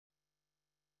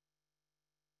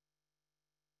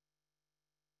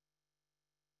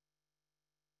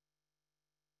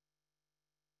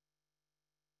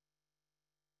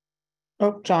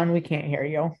Oh, John, we can't hear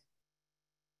you.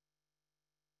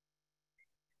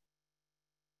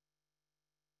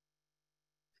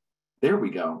 There we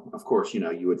go. Of course,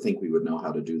 you would think we would know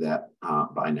how to do that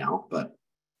by now, but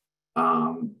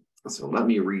so let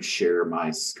me reshare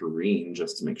my screen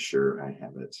just to make sure I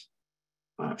have it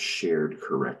shared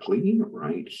correctly.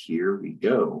 Right, here we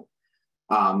go.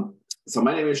 So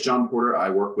my name is John Porter. I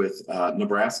work with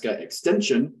Nebraska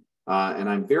Extension, and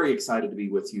I'm very excited to be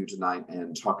with you tonight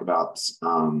and talk about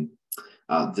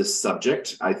this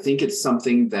subject. I think it's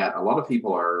something that a lot of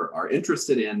people are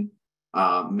interested in.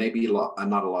 Maybe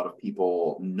not a lot of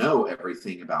people know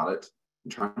everything about it.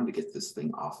 I'm trying to get this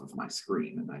thing off of my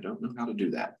screen, and I don't know how to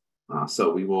do that.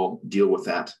 So we will deal with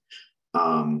that.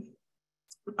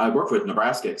 I work with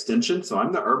Nebraska Extension, so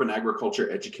I'm the urban agriculture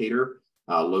educator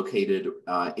located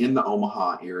in the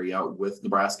Omaha area with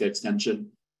Nebraska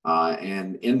Extension.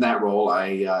 And in that role,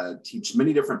 I teach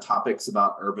many different topics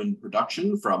about urban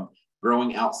production, from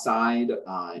growing outside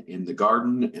in the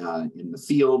garden, in the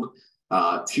field,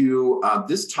 to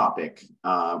this topic,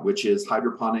 which is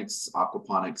hydroponics,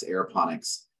 aquaponics,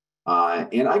 aeroponics.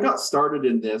 And I got started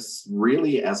in this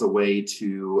really as a way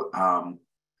to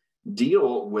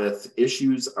deal with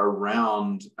issues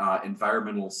around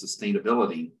environmental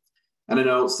sustainability. And I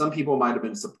know some people might have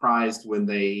been surprised when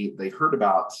they heard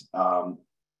about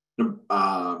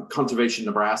Conservation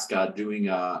Nebraska doing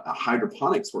a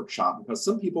hydroponics workshop, because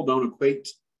some people don't equate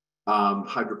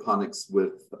hydroponics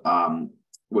with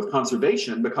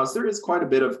conservation, because there is quite a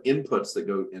bit of inputs that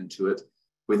go into it.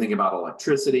 If we think about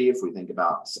electricity, if we think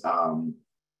about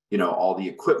all the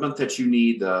equipment that you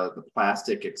need, the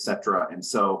plastic, etc. And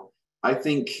so I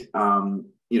think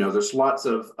there's lots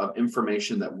of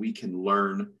information that we can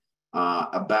learn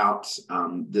about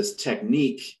this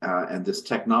technique and this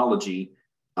technology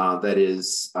that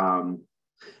is,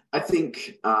 I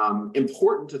think,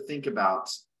 important to think about.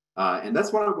 And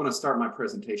that's what I want to start my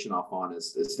presentation off on,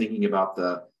 is thinking about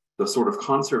the sort of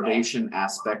conservation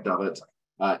aspect of it,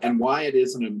 and why it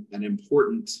is an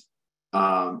important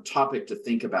topic to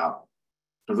think about.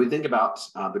 If we think about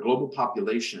the global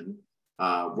population,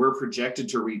 we're projected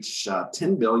to reach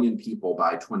 10 billion people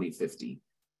by 2050.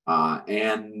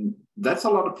 And that's a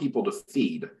lot of people to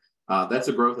feed. That's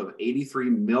a growth of 83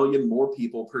 million more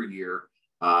people per year.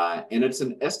 And it's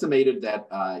an estimated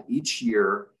that each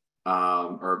year,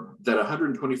 or that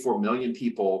 124 million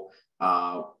people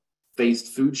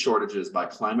faced food shortages by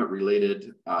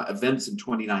climate-related events in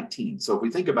 2019. So if we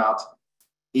think about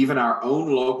even our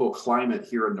own local climate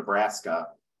here in Nebraska,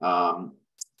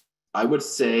 I would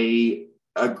say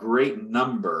a great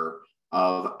number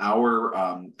of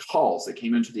our calls that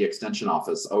came into the Extension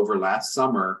office over last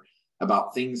summer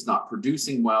about things not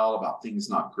producing well, about things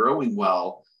not growing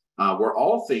well, were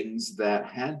all things that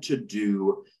had to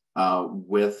do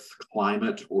with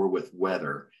climate or with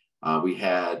weather. We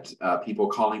had people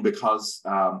calling because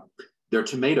their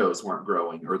tomatoes weren't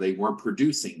growing or they weren't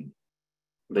producing.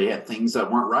 They had things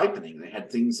that weren't ripening. They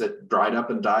had things that dried up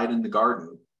and died in the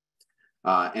garden.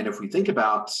 And if we think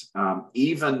about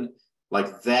even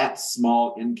like that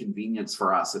small inconvenience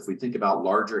for us, if we think about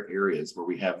larger areas where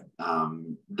we have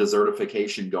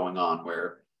desertification going on,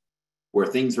 where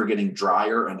things are getting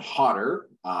drier and hotter,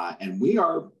 and we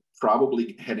are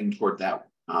probably heading toward that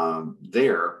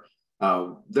there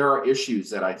are issues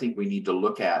that I think we need to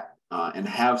look at and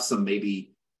have some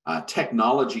maybe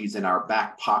technologies in our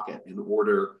back pocket in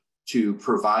order to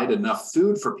provide enough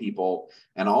food for people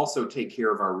and also take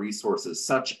care of our resources,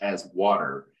 such as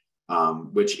water,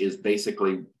 which is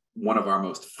basically one of our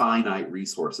most finite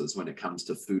resources when it comes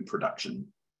to food production.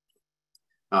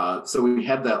 So we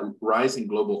had that rising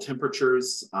global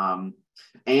temperatures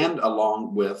and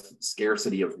along with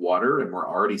scarcity of water, and we're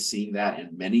already seeing that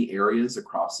in many areas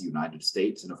across the United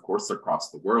States and of course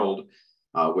across the world,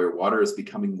 where water is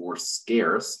becoming more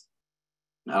scarce.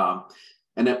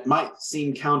 And it might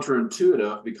seem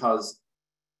counterintuitive because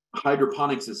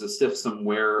hydroponics is a system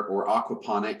where, or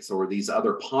aquaponics or these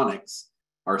other ponics,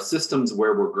 are systems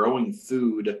where we're growing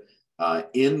food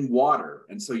in water.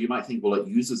 And so you might think, well, it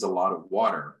uses a lot of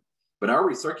water. But our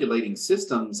recirculating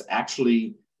systems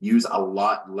actually use a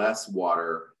lot less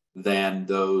water than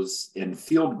those in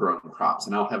field-grown crops.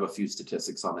 And I'll have a few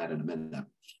statistics on that in a minute.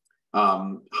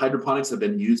 Hydroponics have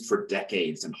been used for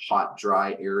decades in hot,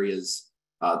 dry areas,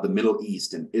 the Middle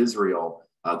East and Israel,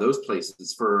 those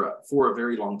places for a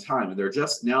very long time. And they're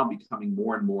just now becoming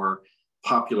more and more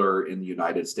popular in the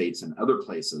United States and other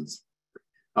places.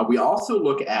 We also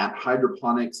look at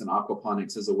hydroponics and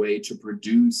aquaponics as a way to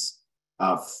produce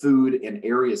food in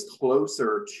areas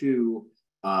closer to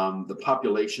the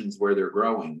populations where they're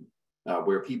growing,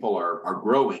 where people are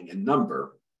growing in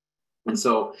number. And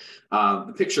so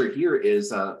the picture here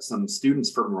is some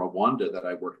students from Rwanda that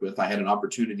I worked with. I had an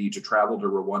opportunity to travel to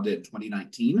Rwanda in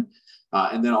 2019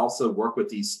 and then also work with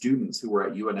these students who were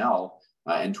at UNL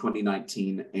in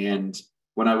 2019. And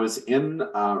when I was in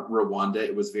Rwanda,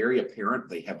 it was very apparent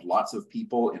they have lots of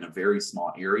people in a very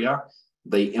small area.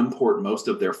 They import most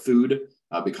of their food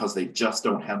because they just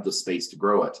don't have the space to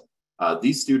grow it.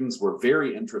 These students were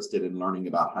very interested in learning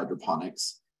about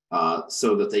hydroponics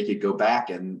so that they could go back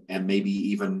and maybe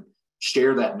even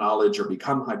share that knowledge or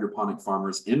become hydroponic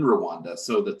farmers in Rwanda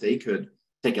so that they could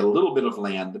take a little bit of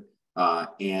land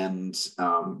and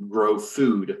grow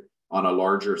food on a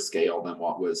larger scale than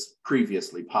what was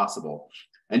previously possible.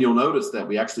 And you'll notice that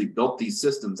we actually built these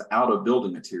systems out of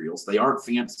building materials. They aren't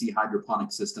fancy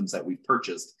hydroponic systems that we've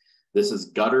purchased. This is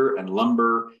gutter and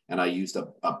lumber, and I used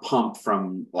a pump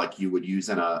from like you would use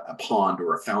in a pond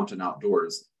or a fountain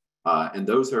outdoors. And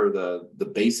those are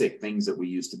the basic things that we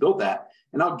use to build that.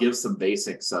 And I'll give some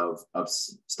basics of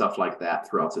stuff like that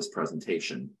throughout this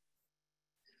presentation.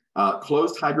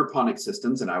 Closed hydroponic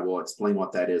systems, and I will explain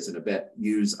what that is in a bit,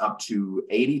 use up to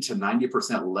 80 to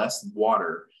 90% less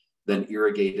water than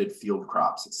irrigated field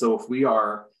crops. So if we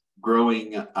are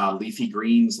growing leafy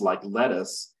greens like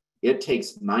lettuce, it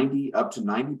takes up to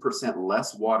 90%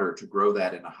 less water to grow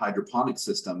that in a hydroponic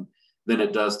system than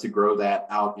it does to grow that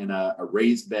out in a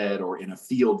raised bed or in a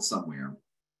field somewhere.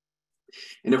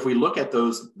 And if we look at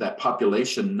that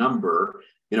population number,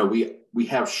 you know, we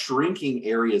have shrinking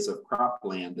areas of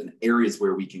cropland and areas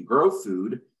where we can grow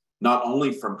food, not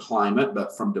only from climate,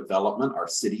 but from development. Our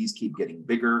cities keep getting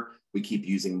bigger. We keep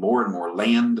using more and more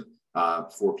land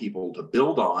for people to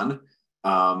build on.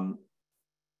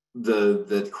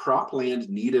 The cropland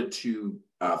needed to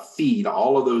feed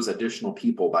all of those additional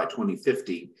people by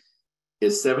 2050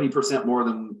 is 70% more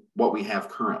than what we have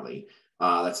currently.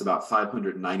 That's about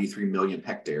 593 million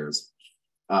hectares.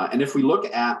 And if we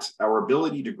look at our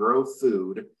ability to grow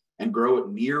food and grow it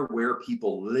near where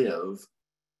people live,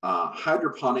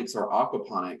 hydroponics or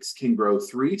aquaponics can grow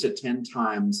 3 to 10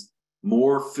 times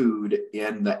more food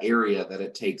in the area that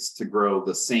it takes to grow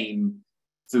the same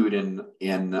food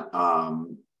in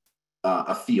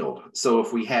a field. So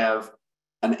if we have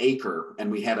an acre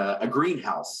and we had a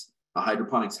greenhouse, a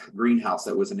hydroponics greenhouse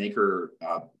that was an acre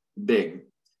big,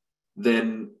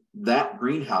 then that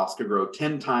greenhouse could grow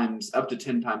 10 times, up to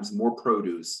 10 times more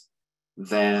produce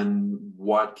than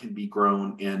what can be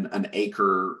grown in an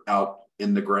acre out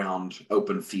in the ground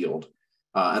open field.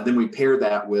 And then we pair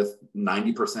that with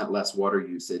 90% less water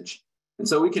usage. And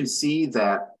so we can see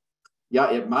that,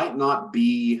 yeah, it might not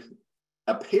be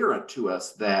apparent to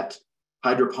us that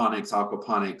hydroponics,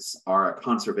 aquaponics are a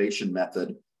conservation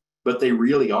method, but they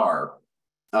really are.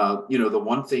 You know, the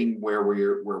one thing where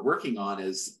we're working on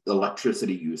is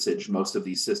electricity usage. Most of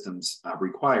these systems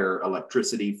require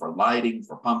electricity for lighting,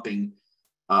 for pumping.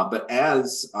 But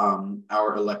as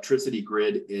our electricity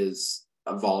grid is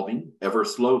evolving ever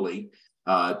slowly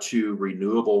to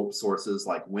renewable sources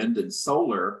like wind and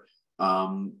solar,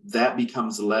 that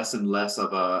becomes less and less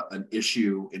of an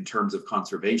issue in terms of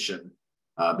conservation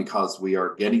because we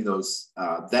are getting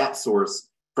that source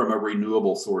from a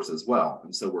renewable source as well.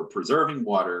 And so we're preserving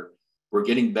water, we're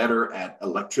getting better at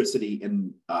electricity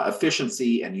and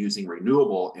efficiency and using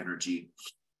renewable energy.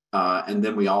 And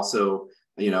then we also,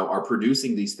 you know, are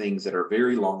producing these things that are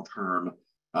very long-term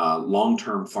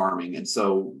farming. And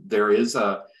so there is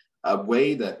a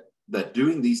way that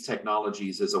doing these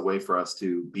technologies is a way for us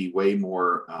to be way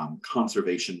more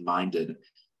conservation minded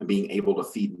and being able to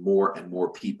feed more and more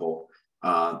people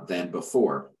than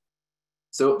before.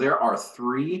 So there are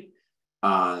 3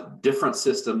 different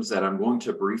systems that I'm going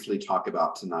to briefly talk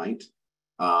about tonight.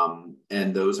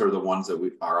 And those are the ones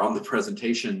that are on the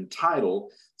presentation title.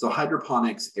 So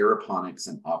hydroponics, aeroponics,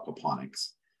 and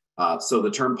aquaponics. So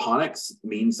the term ponics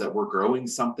means that we're growing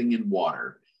something in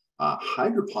water.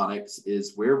 Hydroponics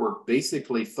is where we're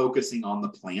basically focusing on the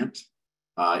plant.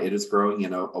 It is growing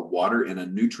in a water in a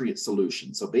nutrient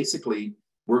solution. So basically,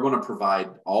 we're going to provide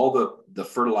all the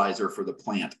fertilizer for the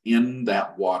plant in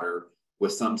that water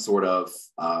with some sort of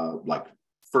like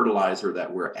fertilizer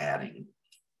that we're adding.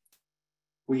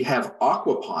 We have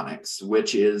aquaponics,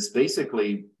 which is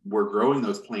basically we're growing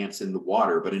those plants in the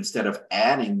water, but instead of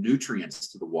adding nutrients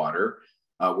to the water,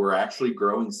 we're actually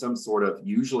growing some sort of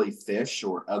usually fish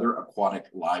or other aquatic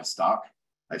livestock.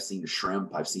 I've seen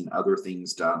shrimp, I've seen other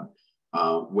things done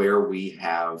where we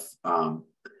have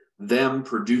them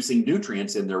producing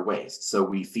nutrients in their waste. So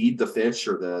we feed the fish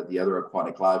or the other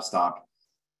aquatic livestock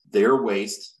their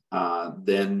waste,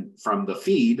 then from the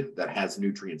feed that has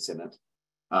nutrients in it,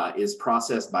 is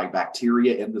processed by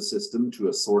bacteria in the system to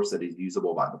a source that is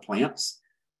usable by the plants.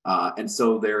 And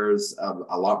so there's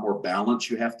a lot more balance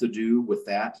you have to do with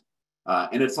that.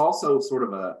 And it's also sort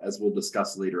of a, as we'll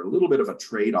discuss later, a little bit of a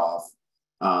trade-off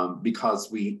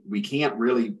because we can't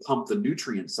really pump the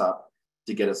nutrients up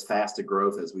to get as fast a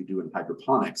growth as we do in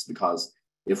hydroponics, because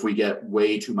if we get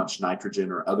way too much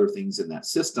nitrogen or other things in that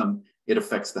system, it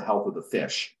affects the health of the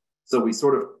fish. So we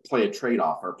sort of play a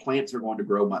trade-off. Our plants are going to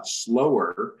grow much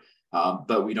slower,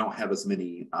 but we don't have as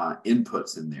many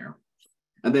inputs in there.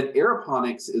 And then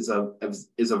aeroponics is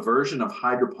a version of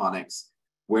hydroponics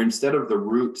where instead of the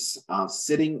roots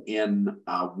sitting in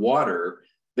water,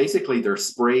 basically they're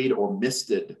sprayed or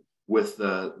misted with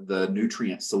the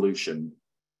nutrient solution.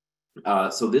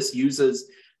 So this uses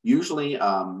usually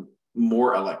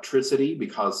more electricity,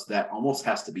 because that almost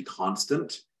has to be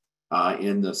constant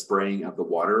in the spraying of the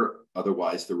water.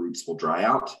 Otherwise, the roots will dry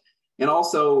out. And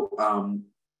also,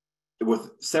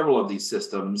 with several of these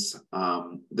systems,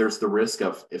 there's the risk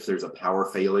of, if there's a power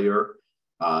failure,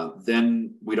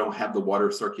 then we don't have the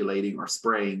water circulating or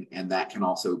spraying, and that can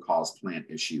also cause plant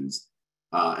issues.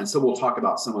 And so we'll talk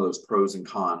about some of those pros and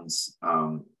cons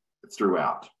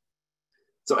throughout.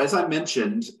 So as I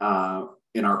mentioned,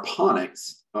 in our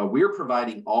ponics, we're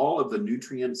providing all of the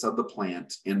nutrients of the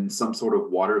plant in some sort of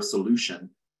water solution,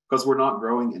 because we're not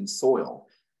growing in soil.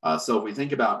 So if we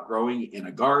think about growing in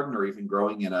a garden or even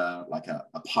growing in a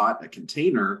pot, a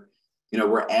container,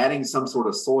 we're adding some sort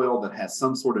of soil that has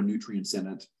some sort of nutrients in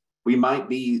it. We might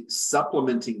be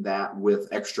supplementing that with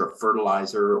extra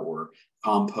fertilizer or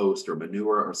compost or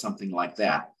manure or something like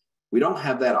that. We don't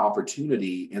have that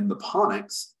opportunity in the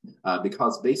ponics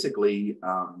because basically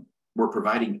we're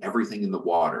providing everything in the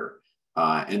water.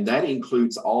 And that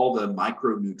includes all the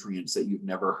micronutrients that you've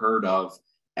never heard of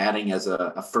adding as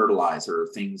a fertilizer,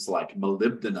 things like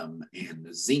molybdenum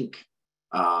and zinc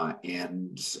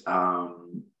and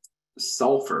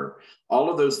sulfur. All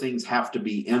of those things have to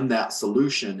be in that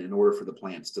solution in order for the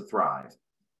plants to thrive.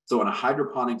 So in a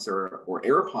hydroponics or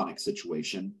aeroponics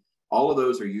situation, all of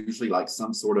those are usually like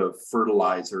some sort of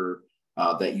fertilizer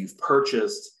that you've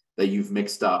purchased, that you've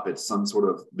mixed up. It's some sort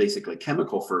of basically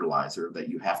chemical fertilizer that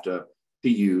you have to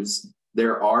use.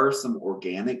 There are some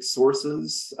organic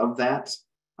sources of that,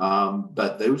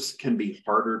 but those can be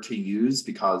harder to use,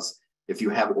 because if you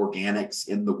have organics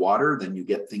in the water, then you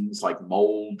get things like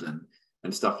mold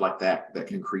and stuff like that that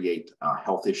can create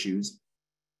health issues.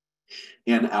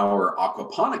 In our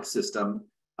aquaponics system,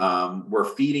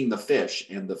 we're feeding the fish,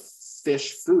 and the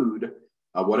fish food,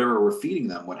 whatever we're feeding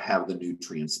them, would have the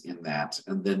nutrients in that,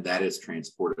 and then that is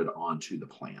transported onto the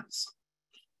plants.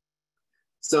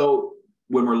 So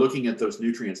when we're looking at those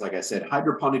nutrients, like I said,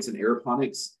 hydroponics and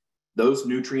aeroponics, those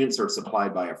nutrients are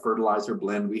supplied by a fertilizer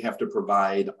blend. We have to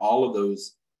provide all of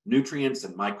those nutrients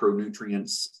and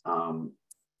micronutrients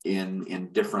in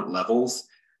different levels.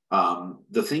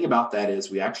 The thing about that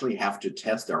is we actually have to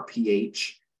test our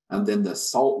pH and then the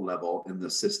salt level in the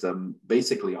system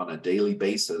basically on a daily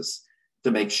basis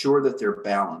to make sure that they're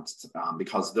balanced,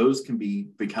 because those can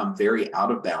become very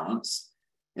out of balance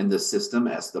in the system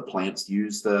as the plants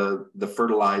use the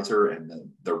fertilizer and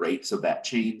the rates of that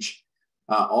change.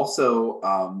 Also,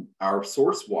 our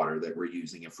source water that we're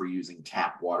using, if we're using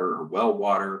tap water or well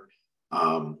water,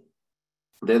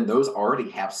 then those already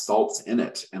have salts in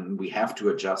it, and we have to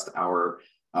adjust our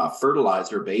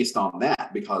fertilizer based on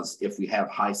that, because if we have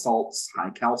high salts, high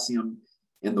calcium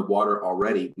in the water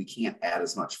already, we can't add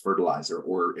as much fertilizer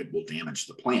or it will damage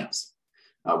the plants.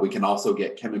 We can also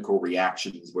get chemical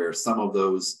reactions where some of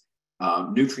those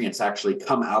nutrients actually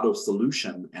come out of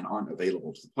solution and aren't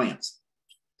available to the plants.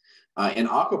 In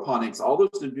aquaponics, all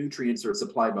those nutrients are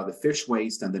supplied by the fish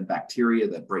waste and then bacteria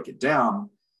that break it down.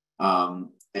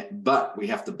 But we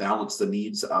have to balance the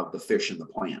needs of the fish and the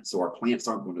plant. So our plants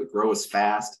aren't going to grow as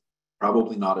fast,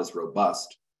 probably not as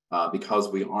robust, because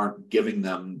we aren't giving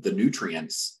them the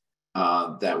nutrients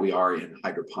that we are in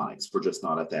hydroponics. We're just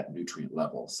not at that nutrient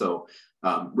level. So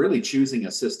really choosing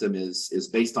a system is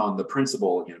based on the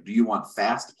principle, do you want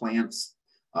fast plants?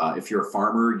 If you're a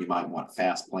farmer, you might want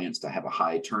fast plants to have a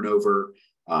high turnover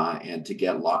and to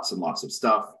get lots and lots of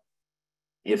stuff.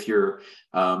 If you're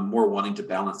more wanting to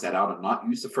balance that out and not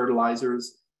use the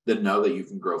fertilizers, then know that you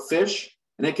can grow fish,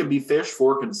 and it can be fish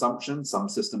for consumption. Some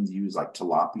systems use like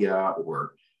tilapia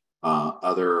or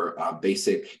other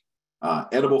basic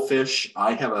edible fish.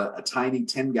 I have a tiny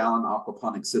 10-gallon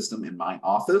aquaponic system in my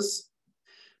office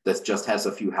that just has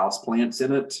a few houseplants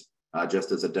in it,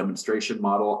 just as a demonstration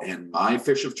model. And my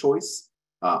fish of choice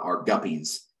are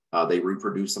guppies. They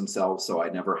reproduce themselves, so I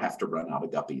never have to run out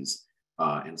of guppies.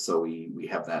 And so we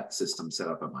have that system set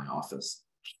up at my office.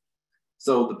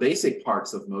 So the basic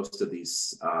parts of most of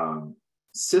these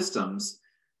systems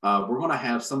we're going to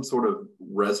have some sort of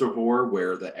reservoir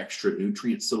where the extra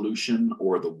nutrient solution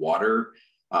or the water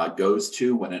goes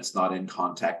to when it's not in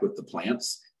contact with the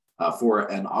plants.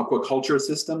 For an aquaculture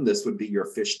system, this would be your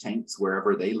fish tanks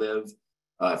wherever they live.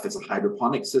 If it's a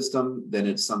hydroponic system, then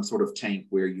it's some sort of tank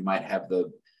where you might have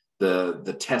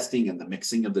the testing and the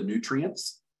mixing of the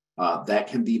nutrients. That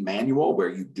can be manual, where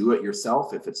you do it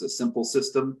yourself if it's a simple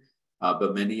system.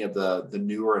 But many of the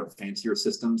newer and fancier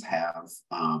systems have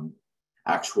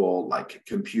actual like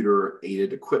computer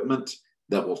aided equipment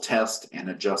that will test and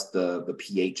adjust the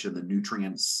pH and the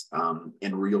nutrients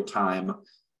in real time.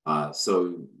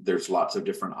 So there's lots of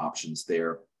different options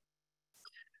there.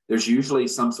 There's usually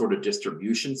some sort of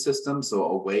distribution system, so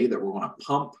a way that we're going to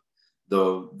pump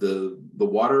the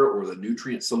water or the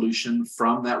nutrient solution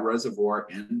from that reservoir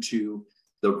into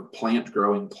the plant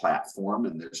growing platform.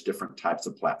 And there's different types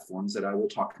of platforms that I will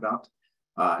talk about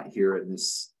here in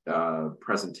this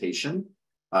presentation.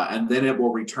 And then it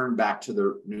will return back to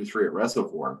the nutrient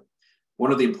reservoir.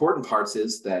 One of the important parts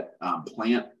is that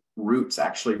plant roots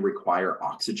actually require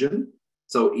oxygen.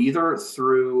 So either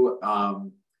through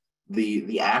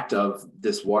the act of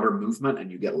this water movement,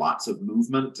 and you get lots of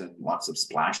movement and lots of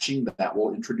splashing, that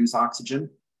will introduce oxygen.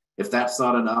 If that's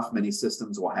not enough, many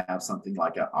systems will have something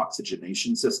like an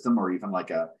oxygenation system, or even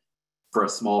like for a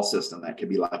small system, that could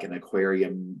be like an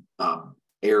aquarium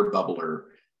air bubbler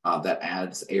that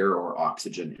adds air or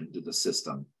oxygen into the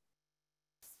system.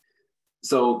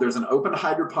 So there's an open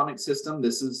hydroponic system.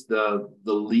 This is the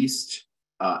least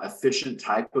efficient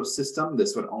type of system.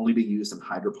 This would only be used in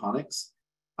hydroponics.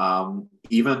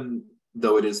 Even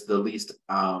though it is the least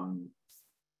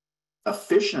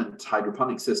efficient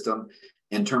hydroponic system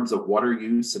in terms of water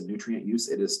use and nutrient use,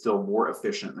 it is still more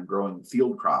efficient than growing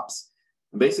field crops.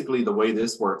 And basically, the way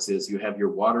this works is you have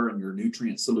your water and your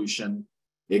nutrient solution.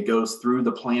 It goes through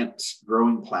the plant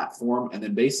growing platform, and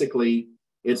then basically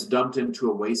it's dumped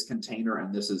into a waste container,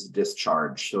 and this is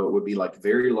discharged. So it would be like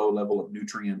very low level of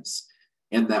nutrients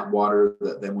in that water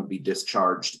that then would be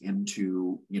discharged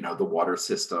into, the water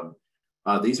system.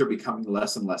 These are becoming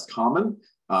less and less common,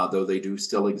 though they do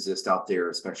still exist out there,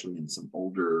 especially in some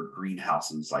older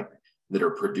greenhouses that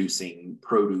are producing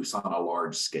produce on a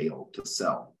large scale to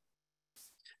sell.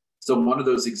 So one of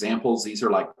those examples, these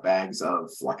are like bags of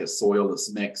like a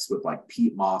soilless mix with like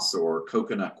peat moss or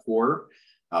coconut coir,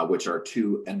 which are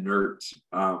two inert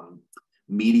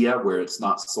media where it's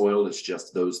not soil, it's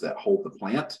just those that hold the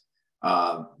plant.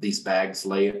 These bags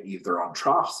lay either on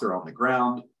troughs or on the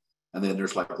ground, and then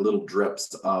there's like little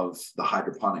drips of the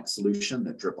hydroponic solution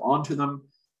that drip onto them.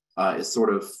 It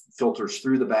sort of filters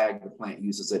through the bag. The plant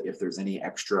uses it. If there's any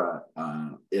extra,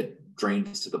 it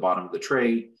drains to the bottom of the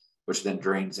tray, which then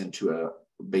drains into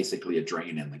basically a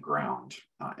drain in the ground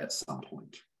at some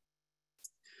point.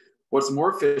 What's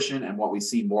more efficient and what we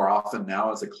see more often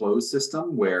now is a closed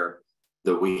system where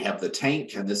we have the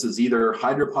tank, and this is either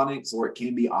hydroponics or it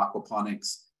can be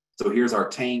aquaponics. So here's our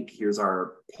tank, here's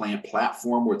our plant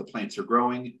platform where the plants are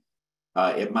growing.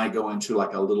 It might go into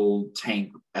like a little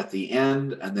tank at the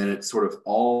end, and then it's sort of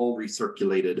all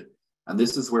recirculated. And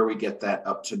this is where we get that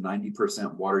up to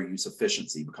 90% water use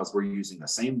efficiency, because we're using the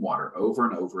same water over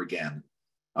and over again,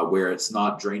 where it's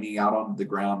not draining out onto the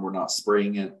ground. We're not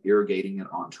spraying it, irrigating it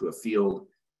onto a field.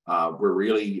 We're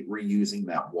really reusing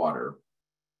that water.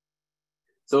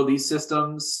 So these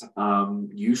systems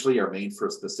usually are made for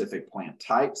specific plant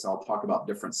types. I'll talk about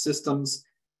different systems,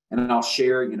 and then I'll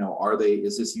share,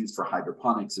 is this used for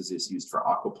hydroponics? Is this used for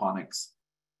aquaponics?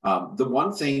 The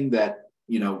one thing that,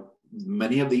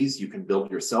 many of these you can build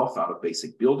yourself out of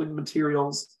basic building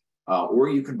materials, or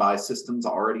you can buy systems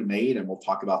already made, and we'll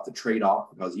talk about the trade-off,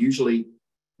 because usually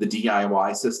the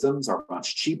DIY systems are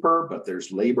much cheaper, but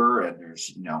there's labor and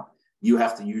there's, you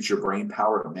have to use your brain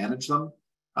power to manage them.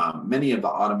 Many of the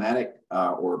automatic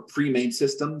or pre-made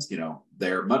systems,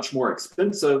 they're much more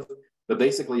expensive, but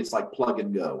basically it's like plug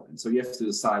and go. And so you have to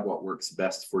decide what works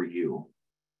best for you.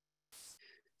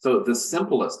 So the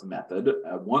simplest method,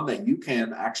 one that you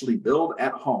can actually build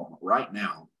at home right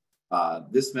now,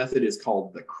 this method is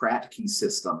called the Kratky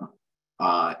system.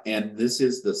 And this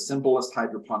is the simplest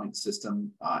hydroponic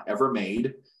system ever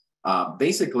made.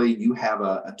 Basically, you have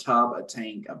a tub, a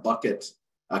tank, a bucket,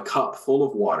 a cup full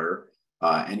of water,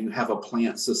 and you have a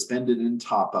plant suspended in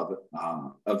top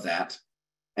of that.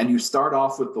 And you start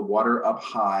off with the water up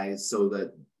high so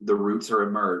that the roots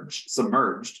are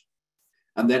submerged.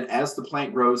 And then as the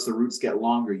plant grows, the roots get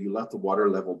longer, you let the water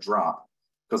level drop.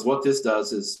 Because what this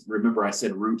does is, remember I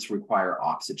said roots require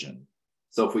oxygen.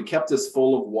 So if we kept this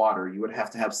full of water, you would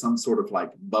have to have some sort of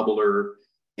like bubbler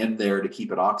in there to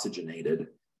keep it oxygenated.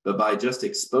 But by just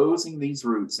exposing these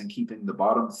roots and keeping the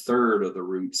bottom third of the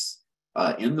roots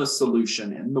in the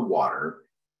solution, in the water,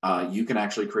 you can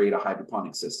actually create a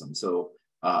hydroponic system. So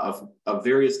of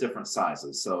various different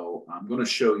sizes. So I'm going to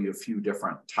show you a few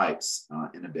different types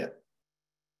in a bit.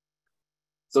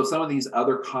 So some of these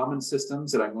other common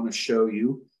systems that I'm going to show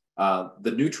you,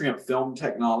 the nutrient film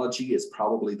technology is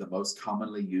probably the most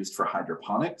commonly used for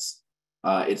hydroponics.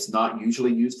 It's not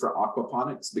usually used for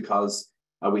aquaponics because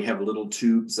we have little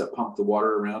tubes that pump the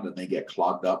water around and they get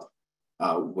clogged up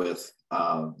with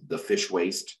the fish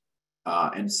waste.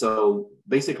 And so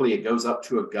basically it goes up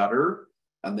to a gutter,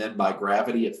 and then by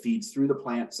gravity it feeds through the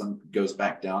plants and goes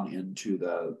back down into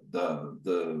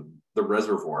the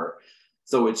reservoir.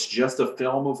 So it's just a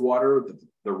film of water.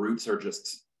 The roots are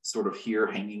just sort of here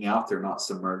hanging out. They're not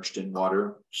submerged in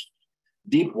water.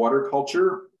 Deep water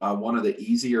culture, one of the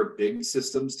easier big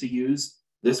systems to use.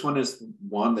 This one is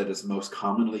one that is most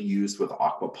commonly used with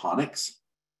aquaponics.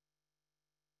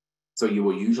 So you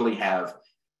will usually have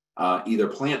either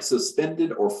plants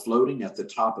suspended or floating at the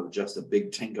top of just a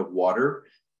big tank of water.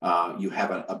 You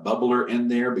have a bubbler in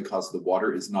there because the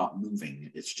water is not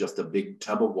moving. It's just a big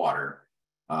tub of water.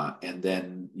 And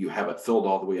then you have it filled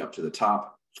all the way up to the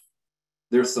top.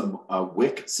 There's some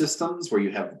wick systems where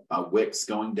you have wicks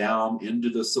going down into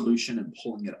the solution and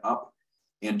pulling it up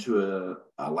into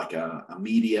a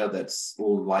media that's a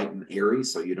little light and airy,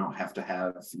 so you don't have to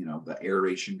have the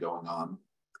aeration going on.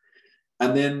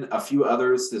 And then a few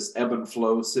others, this ebb and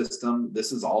flow system.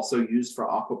 This is also used for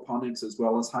aquaponics as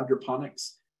well as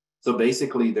hydroponics. So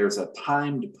basically there's a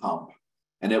timed pump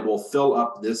and it will fill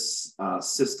up this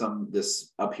system,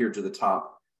 this up here to the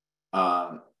top,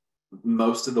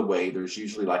 most of the way. There's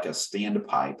usually like a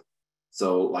standpipe.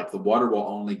 So like the water will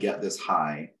only get this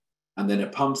high, and then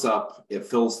it pumps up, it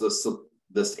fills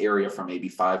this area for maybe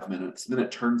 5 minutes, then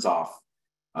it turns off,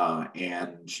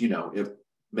 and it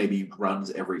maybe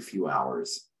runs every few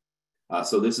hours.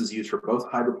 So this is used for both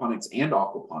hydroponics and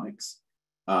aquaponics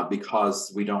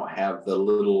because we don't have the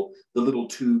little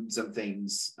tubes and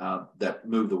things that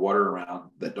move the water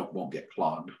around that won't get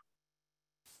clogged.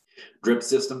 Drip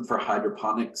system for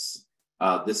hydroponics.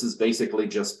 This is basically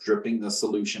just dripping the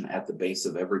solution at the base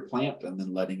of every plant and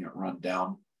then letting it run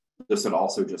down. This would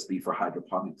also just be for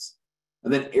hydroponics.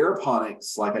 And then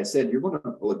aeroponics, like I said, you're going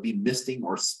to be misting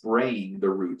or spraying the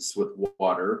roots with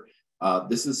water.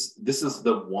 This is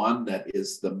the one that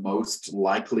is the most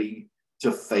likely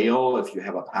to fail if you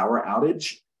have a power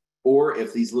outage, or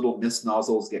if these little mist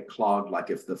nozzles get clogged,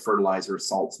 like if the fertilizer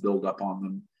salts build up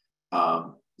on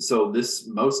them. So this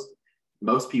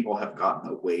most people have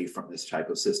gotten away from this type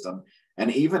of system. And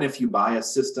even if you buy a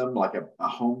system like a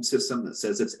home system that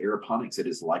says it's aeroponics, it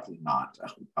is likely not.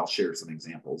 I'll share some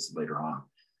examples later on.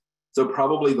 So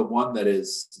probably the one that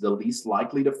is the least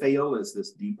likely to fail is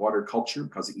this deep water culture,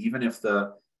 because even if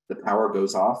the power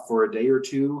goes off for a day or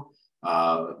two,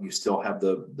 you still have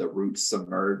the roots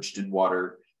submerged in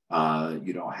water.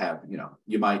 You don't have,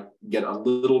 you might get a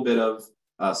little bit of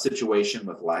situation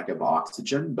with lack of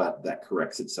oxygen, but that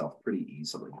corrects itself pretty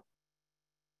easily.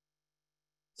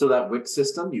 So that wick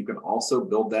system, you can also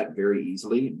build that very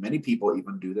easily. Many people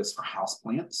even do this for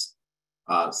houseplants.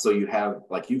 So you have,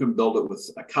 you can build it with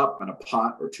a cup and a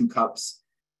pot or 2 cups,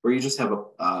 where you just have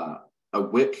a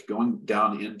wick going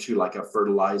down into like a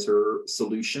fertilizer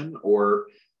solution or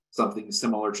something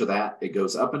similar to that. It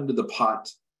goes up into the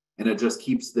pot and it just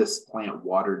keeps this plant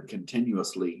watered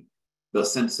continuously. But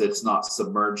since it's not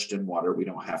submerged in water, we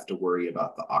don't have to worry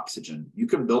about the oxygen. You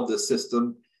can build this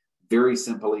system very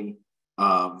simply,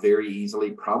 very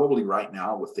easily, probably right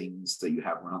now with things that you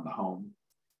have around the home.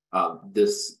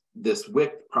 This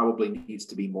wick probably needs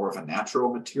to be more of a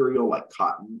natural material like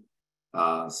cotton,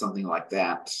 something like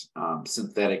that.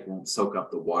 Synthetic won't soak up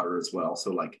the water as well.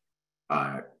 So like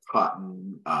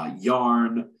cotton,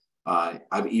 yarn.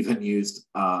 I've even used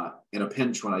in a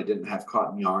pinch when I didn't have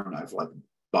cotton yarn, I've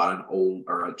bought an old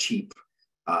or a cheap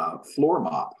floor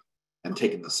mop and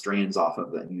taken the strands off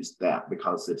of it and used that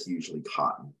because it's usually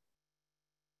cotton.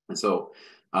 And so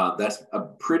that's a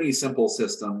pretty simple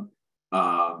system.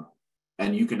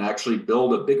 And you can actually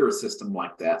build a bigger system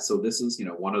like that. So this is,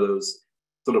 one of those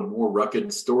sort of more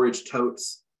rugged storage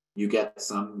totes. You get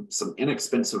some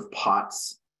inexpensive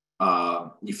pots.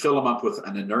 You fill them up with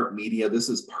an inert media. This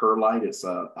is perlite. It's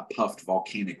a puffed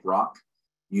volcanic rock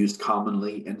used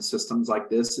commonly in systems like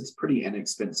this. It's pretty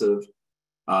inexpensive.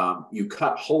 You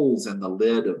cut holes in the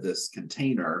lid of this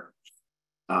container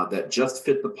that just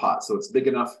fit the pot. So it's big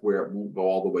enough where it won't go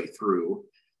all the way through.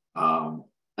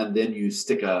 And then you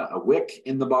stick a wick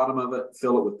in the bottom of it,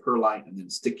 fill it with perlite, and then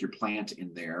stick your plant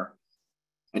in there.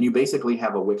 And you basically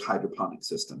have a wick hydroponic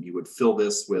system. You would fill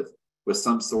this with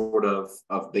some sort of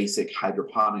basic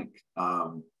hydroponic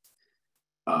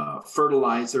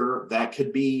fertilizer. That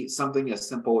could be something as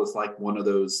simple as like one of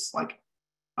those like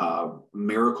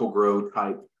Miracle-Gro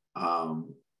type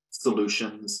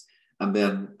solutions. And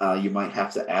then you might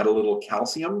have to add a little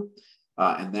calcium,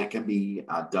 and that can be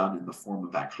done in the form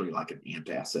of actually like an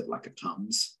antacid, like a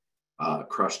Tums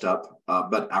crushed up.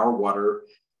 But our water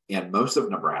in most of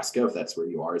Nebraska, if that's where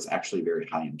you are, is actually very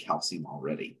high in calcium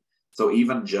already. So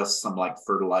even just some like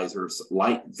fertilizers,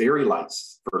 very light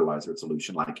fertilizer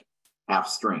solution, like half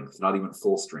strength, not even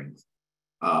full strength,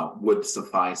 would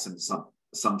suffice in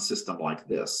some system like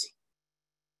this.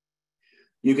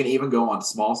 You can even go on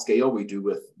small scale. We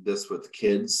do this with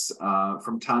kids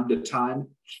from time to time.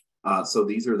 So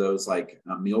these are those like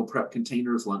meal prep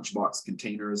containers, lunchbox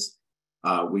containers.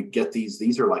 We get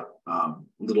these are like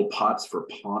little pots for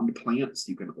pond plants.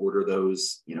 You can order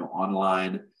those,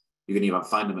 online. You can even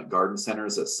find them at garden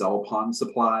centers that sell pond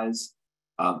supplies.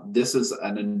 This is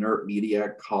an inert media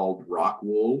called rock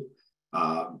wool.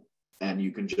 And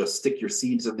you can just stick your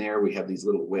seeds in there. We have these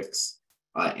little wicks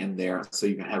in there. So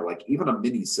you can have like even a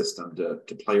mini system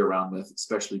to play around with,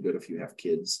 especially good if you have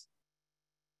kids.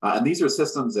 And these are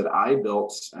systems that I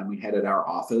built and we had at our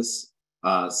office.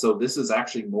 So this is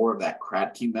actually more of that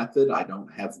Kratky method. I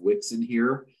don't have wicks in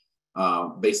here.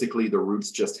 Basically, the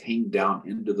roots just hang down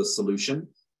into the solution.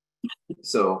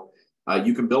 So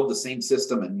you can build the same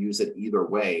system and use it either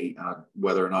way,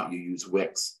 whether or not you use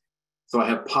wicks. So I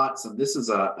have pots, and this is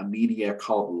a media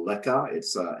called leca.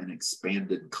 It's an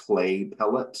expanded clay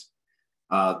pellet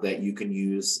that you can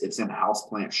use. It's in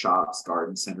houseplant shops,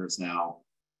 garden centers now,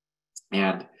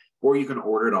 or you can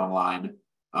order it online.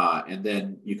 And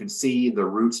then you can see the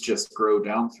roots just grow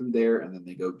down through there, and then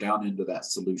they go down into that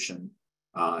solution.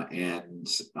 And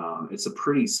it's a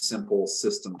pretty simple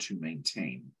system to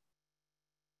maintain.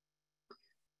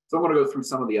 So I'm going to go through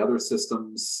some of the other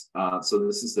systems. So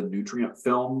this is the nutrient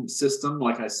film system.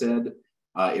 Like I said,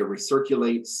 it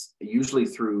recirculates usually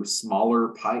through smaller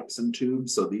pipes and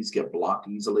tubes. So these get blocked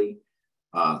easily.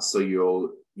 So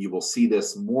you will see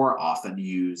this more often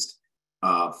used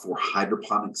for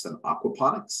hydroponics and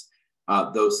aquaponics.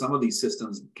 Though some of these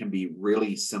systems can be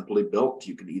really simply built.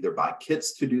 You can either buy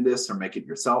kits to do this or make it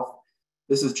yourself.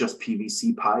 This is just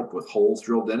PVC pipe with holes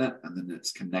drilled in it, and then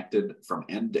it's connected from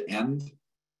end to end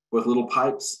with little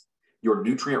pipes. Your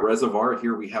nutrient reservoir,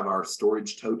 here we have our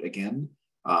storage tote again.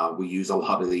 We use a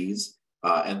lot of these.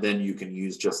 And then you can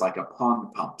use just like a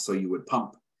pond pump. So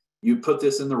you put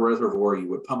this in the reservoir, you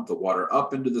would pump the water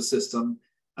up into the system,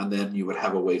 and then you would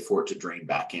have a way for it to drain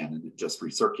back in, and it just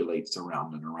recirculates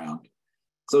around and around.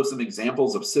 So some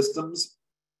examples of systems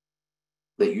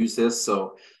that use this.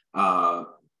 So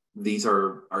these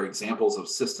are examples of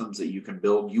systems that you can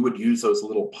build. You would use those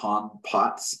little pond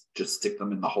pots, just stick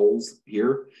them in the holes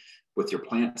here with your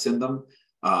plants in them.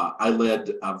 I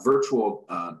led a virtual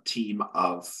team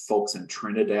of folks in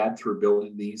Trinidad through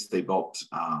building these. They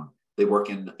work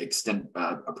in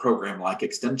a program like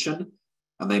Extension,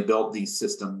 and they built these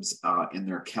systems in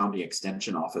their county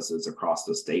extension offices across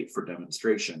the state for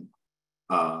demonstration.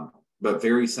 But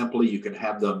very simply, you can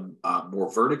have them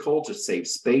more vertical to save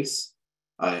space.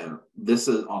 This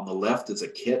is on the left is a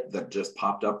kit that just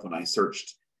popped up when I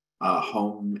searched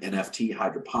home NFT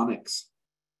hydroponics.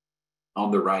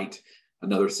 On the right,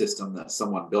 another system that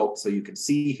someone built. So you can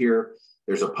see here,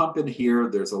 there's a pump in here.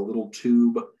 There's a little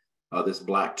tube, this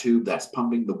black tube that's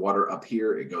pumping the water up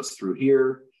here. It goes through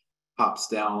here, pops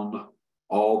down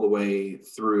all the way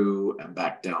through and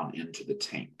back down into the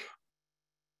tank.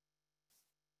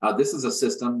 This is a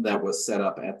system that was set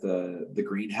up at the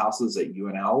greenhouses at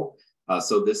UNL.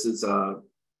 So this is a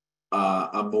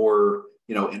more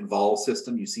involved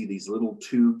system. You see these little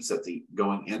tubes at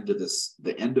going into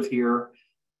the end of here.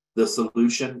 The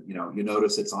solution, you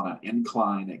notice it's on an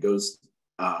incline. It goes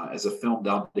as a film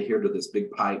down to here to this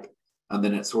big pipe, and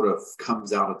then it sort of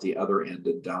comes out at the other end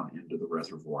and down into the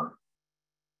reservoir.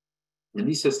 And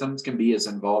these systems can be as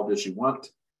involved as you want.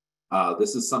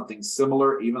 This is something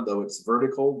similar, even though it's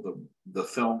vertical. The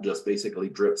film just basically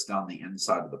drips down the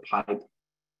inside of the pipe.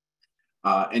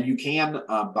 And you can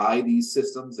buy these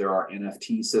systems. There are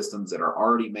NFT systems that are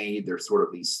already made. They're sort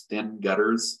of these thin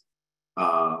gutters,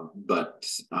 but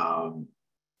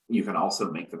you can also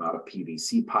make them out of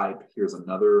PVC pipe. Here's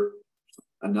another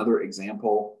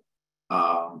example.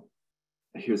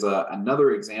 Here's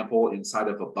another example inside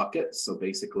of a bucket. So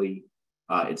basically,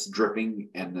 it's dripping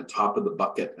in the top of the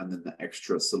bucket, and then the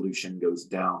extra solution goes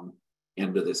down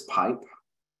into this pipe.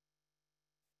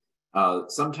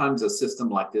 Sometimes a system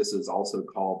like this is also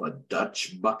called a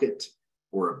Dutch bucket.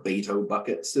 or a Beto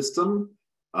bucket system.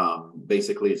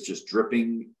 Basically, it's just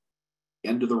dripping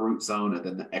into the root zone, and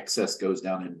then the excess goes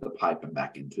down into the pipe and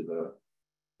back into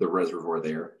the reservoir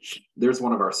there. There's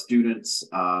one of our students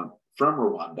from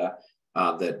Rwanda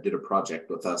that did a project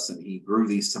with us, and he grew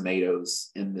these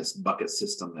tomatoes in this bucket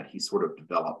system that he sort of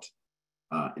developed.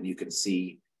 And you can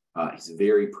see he's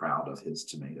very proud of his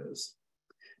tomatoes.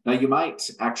 Now, you might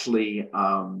actually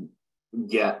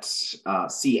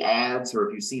see ads, or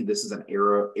if you've seen, this is an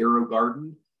Aero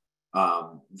garden.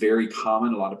 Very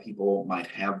common. A lot of people might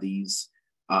have these.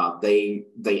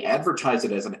 They advertise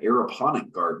it as an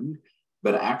aeroponic garden,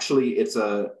 but actually it's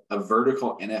a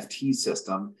vertical NFT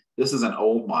system. This is an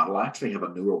old model. I actually have a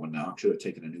newer one now. I should have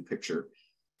taken a new picture.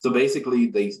 So basically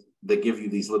they give you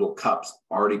these little cups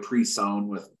already pre-sown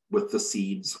with the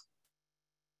seeds.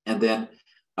 And then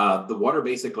the water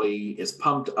basically is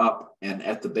pumped up, and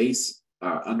at the base,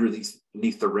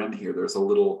 underneath the rim here, there's a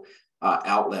little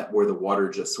outlet where the water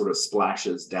just sort of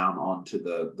splashes down onto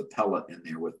the pellet in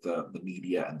there with the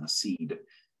media and the seed,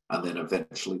 and then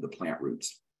eventually the plant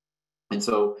roots. And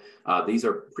so these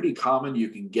are pretty common. You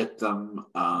can get them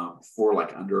for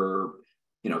like under,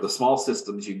 the small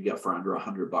systems you can get for under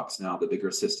 $100 now. The bigger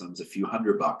systems, a few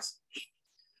 $100.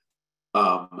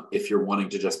 If you're wanting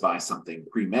to just buy something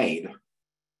pre-made.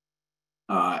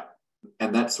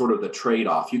 And that's sort of the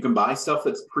trade-off. You can buy stuff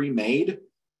that's pre-made,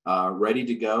 ready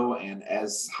to go. And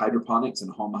as hydroponics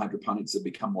and home hydroponics have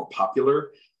become more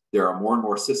popular, there are more and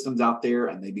more systems out there,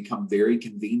 and they become very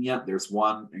convenient. There's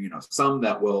one, some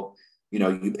that will,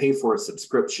 you pay for a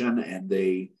subscription, and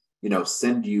they,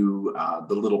 send you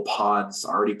the little pods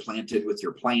already planted with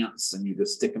your plants, and you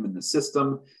just stick them in the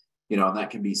system, and that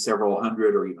can be several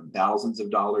hundred or even thousands of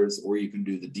dollars. Or you can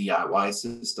do the DIY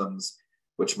systems,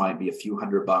 which might be a few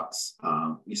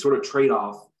 $100. You sort of trade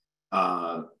off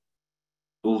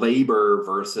labor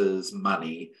versus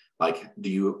money. Like, do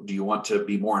you want to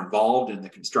be more involved in the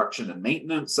construction and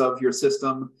maintenance of your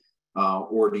system,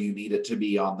 or do you need it to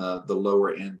be on the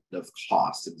lower end of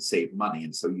cost and save money?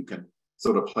 And so you can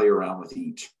sort of play around with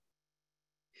each.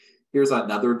 Here's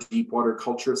another deep water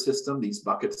culture system. These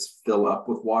buckets fill up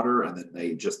with water, and then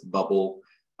they just bubble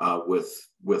with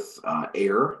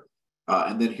air.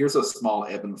 And then here's a small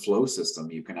ebb and flow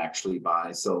system you can actually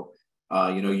buy. So,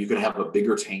 you could have a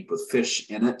bigger tank with fish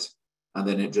in it, and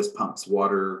then it just pumps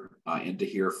water into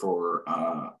here for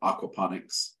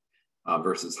aquaponics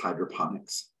versus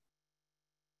hydroponics.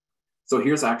 So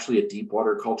here's actually a deep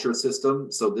water culture system.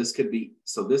 So this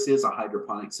is a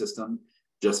hydroponic system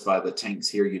just by the tanks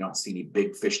here. You don't see any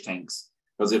big fish tanks,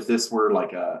 because if this were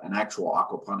like an actual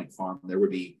aquaponic farm, there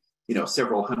would be,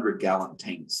 several 100-gallon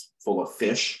tanks full of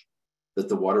fish that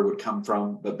the water would come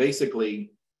from. But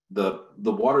basically the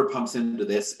water pumps into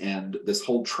this, and this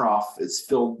whole trough is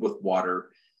filled with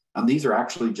water. And these are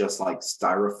actually just like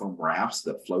styrofoam rafts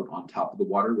that float on top of the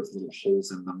water with little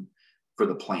holes in them for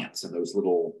the plants, and those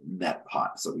little net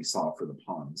pots that we saw for the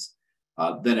ponds.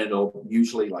 Then it'll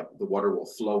usually, like, the water will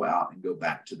flow out and go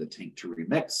back to the tank to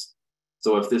remix.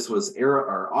 So if this was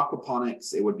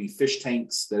aquaponics, it would be fish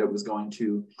tanks that it was going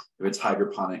to. If it's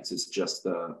hydroponics, it's just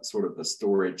the sort of the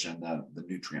storage and the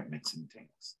nutrient mixing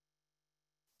tanks.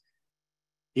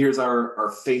 Here's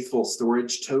our faithful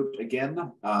storage tote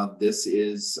again. This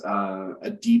is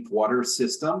a deep water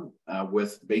system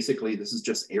with basically, this is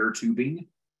just air tubing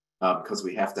because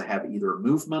we have to have either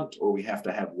movement or we have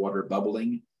to have water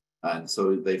bubbling. And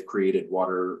so they've created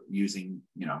water using,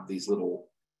 these little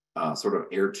sort of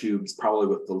air tubes, probably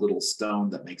with the little stone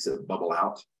that makes it bubble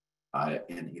out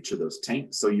in each of those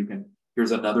tanks. So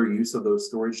here's another use of those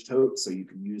storage totes. So you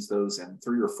can use those in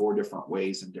 3 or 4 different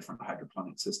ways in different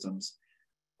hydroponic systems.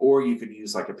 Or you can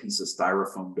use like a piece of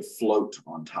styrofoam to float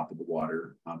on top of the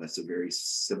water. That's a very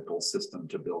simple system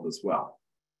to build as well.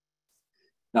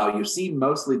 Now, you've seen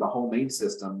mostly the homemade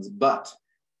systems, but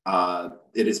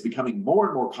it is becoming more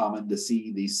and more common to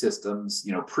see these systems,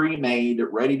 pre-made,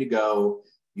 ready to go.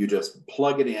 You just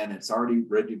plug it in, it's already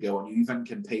ready to go. And you even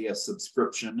can pay a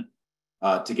subscription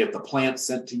to get the plant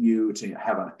sent to you, to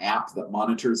have an app that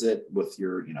monitors it with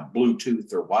your,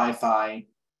 Bluetooth or Wi-Fi.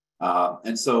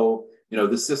 And so,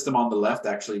 this system on the left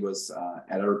actually was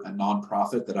at a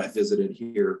nonprofit that I visited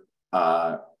here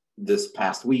this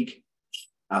past week.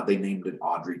 They named it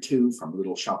Audrey 2 from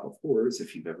Little Shop of Horrors,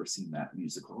 if you've ever seen that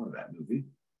musical or that movie.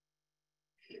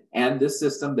 And this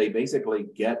system, they basically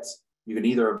you can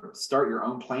either start your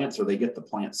own plants, or they get the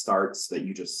plant starts that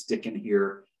you just stick in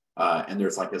here. And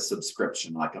there's like a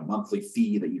subscription, like a monthly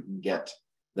fee that you can get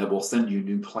that will send you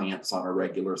new plants on a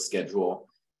regular schedule.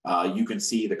 You can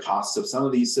see the cost of some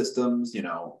of these systems,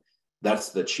 that's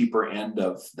the cheaper end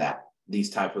of that these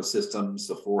type of systems,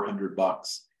 the $400,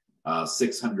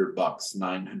 $600,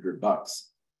 $900.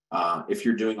 If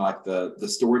you're doing like the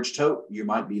storage tote, you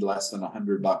might be less than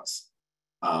 $100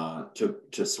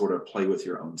 to sort of play with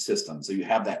your own system. So you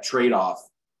have that trade-off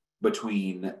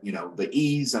between, you know, the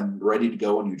ease and ready to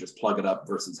go and you just plug it up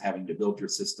versus having to build your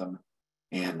system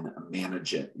and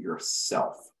manage it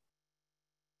yourself.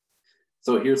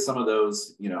 So here's some of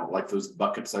those, you know, like those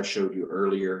buckets I showed you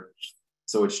earlier.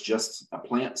 So it's just a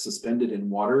plant suspended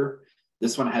in water.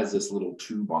 This one has this little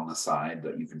tube on the side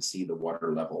that you can see the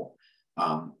water level.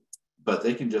 But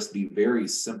they can just be very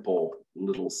simple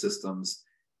little systems.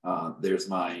 There's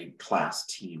my class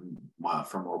team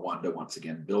from Rwanda, once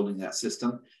again, building that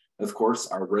system. Of course,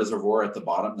 our reservoir at the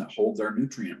bottom that holds our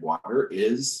nutrient water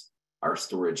is our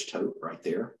storage tote right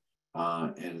there.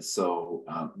 And so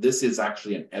this is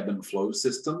actually an ebb and flow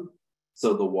system.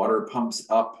 So the water pumps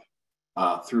up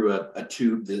through a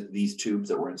tube, these tubes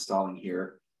that we're installing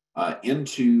here,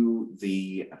 into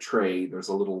the tray. There's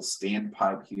a little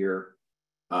standpipe here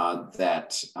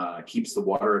that keeps the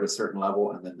water at a certain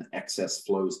level, and then the excess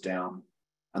flows down.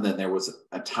 And then there was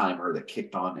a timer that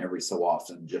kicked on every so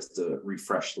often just to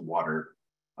refresh the water,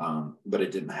 but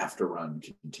it didn't have to run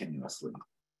continuously.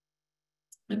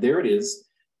 And there it is,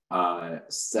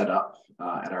 set up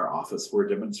at our office for a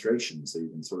demonstration, so you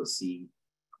can sort of see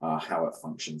how it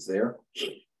functions there.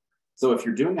 So if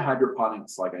you're doing a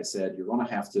hydroponics, like I said, you're going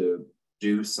to have to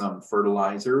do some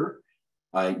fertilizer.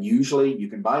 Usually you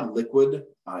can buy liquid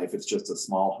if it's just a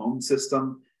small home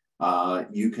system.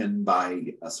 You can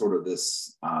buy a sort of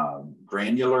this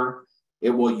granular. It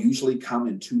will usually come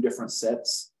in 2 different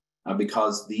sets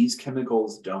because these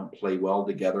chemicals don't play well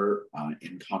together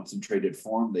in concentrated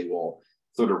form. They will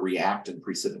sort of react and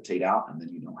precipitate out, and then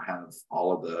you don't have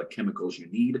all of the chemicals you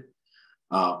need.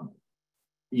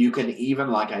 You can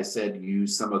even, like I said,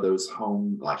 use some of those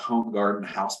home garden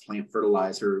house plant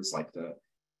fertilizers, like the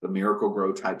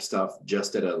AmeriCorps type stuff,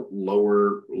 just at a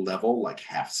lower level, like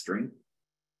half strength.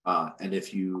 And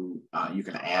if you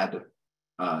can add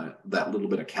that little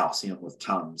bit of calcium with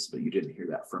Tums, but you didn't hear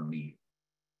that from me.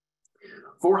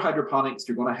 For hydroponics,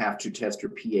 you're going to have to test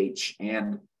your pH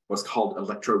and what's called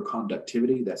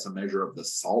electroconductivity. That's a measure of the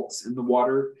salts in the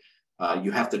water.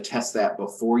 You have to test that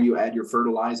before you add your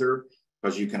fertilizer,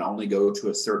 because you can only go to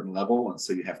a certain level, and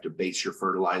so you have to base your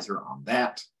fertilizer on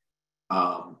that.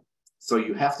 So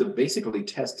you have to basically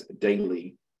test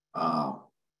daily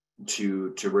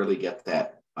to really get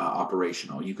that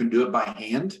operational. You can do it by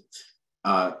hand,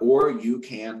 or you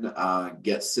can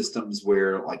get systems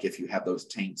where, like if you have those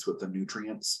tanks with the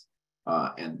nutrients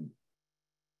and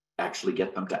actually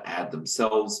get them to add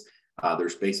themselves,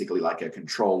 there's basically like a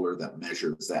controller that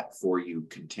measures that for you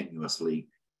continuously.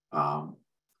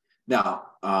 Now,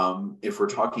 if we're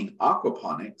talking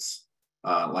aquaponics,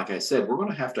 like I said, we're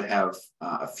going to have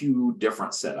a few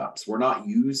different setups. We're not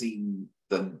using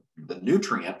the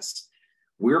nutrients.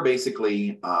 We're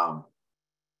basically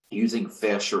using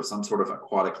fish or some sort of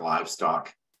aquatic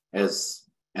livestock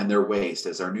and their waste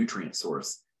as our nutrient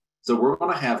source. So we're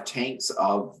going to have tanks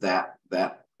of that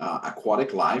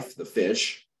aquatic life, the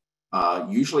fish,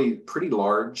 usually pretty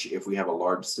large if we have a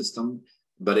large system,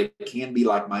 but it can be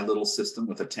like my little system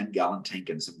with a 10-gallon tank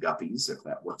and some guppies, if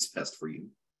that works best for you.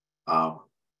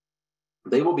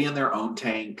 They will be in their own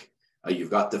tank. You've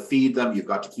got to feed them. You've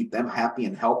got to keep them happy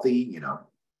and healthy. You know,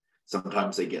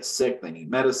 sometimes they get sick. They need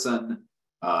medicine.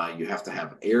 You have to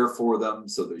have air for them.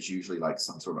 So there's usually like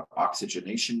some sort of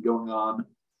oxygenation going on.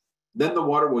 Then the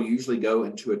water will usually go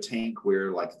into a tank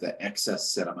where like the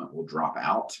excess sediment will drop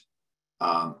out.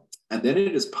 And then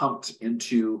it is pumped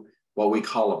into what we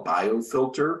call a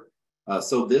biofilter.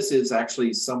 So this is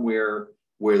actually somewhere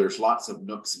where there's lots of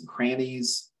nooks and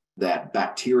crannies that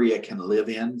bacteria can live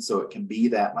in. So it can be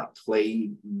that like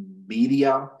clay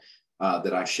media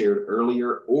that I shared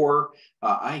earlier, or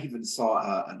I even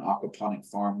saw an aquaponic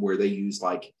farm where they use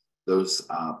like those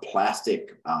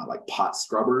plastic like pot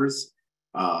scrubbers.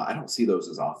 I don't see those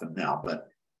as often now, but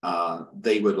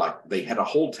they had a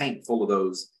whole tank full of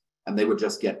those, and they would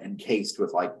just get encased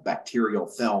with like bacterial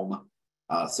film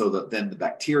so that then the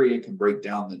bacteria can break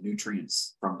down the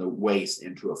nutrients from the waste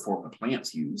into a form the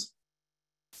plants use.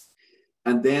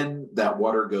 And then that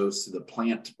water goes to the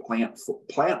plant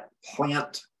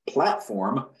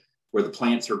platform where the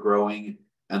plants are growing,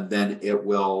 and then it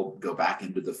will go back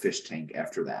into the fish tank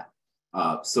after that.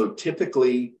 So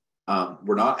typically,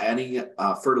 we're not adding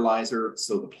fertilizer,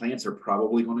 so the plants are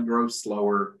probably going to grow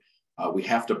slower. We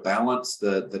have to balance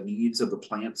the needs of the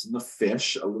plants and the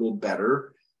fish a little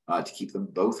better to keep them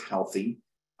both healthy.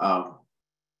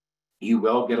 You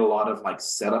will get a lot of like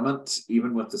sediment.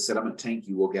 Even with the sediment tank,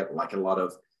 you will get like a lot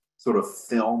of sort of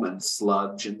film and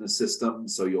sludge in the system.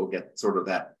 So you'll get sort of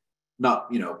that,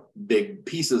 not, big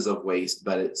pieces of waste,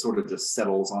 but it sort of just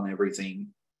settles on everything.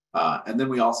 And then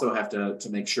we also have to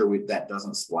make sure that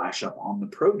doesn't splash up on the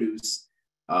produce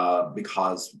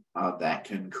because that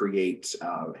can create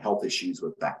health issues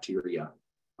with bacteria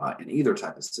in either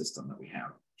type of system that we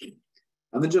have.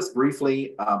 And then just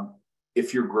briefly,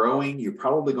 if you're growing, you're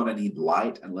probably going to need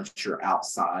light unless you're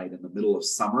outside in the middle of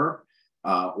summer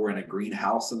or in a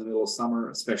greenhouse in the middle of summer,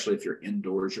 especially if you're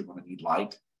indoors, you're going to need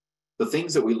light. The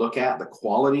things that we look at, the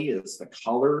quality is the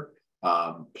color.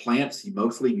 Plants, you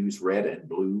mostly use red and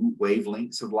blue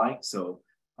wavelengths of light. So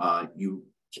you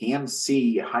can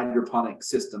see hydroponic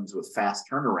systems with fast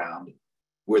turnaround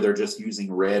where they're just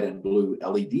using red and blue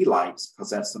LED lights because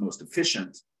that's the most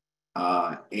efficient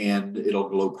and it'll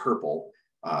glow purple.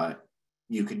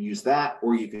 You can use that,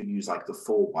 or you can use like the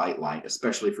full white light,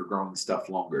 especially if you're growing stuff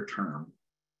longer term.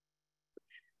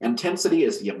 Intensity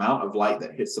is the amount of light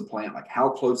that hits the plant, like how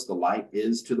close the light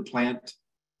is to the plant,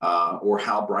 or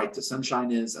how bright the sunshine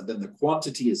is. And then the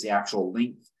quantity is the actual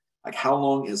length, like how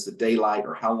long is the daylight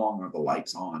or how long are the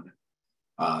lights on.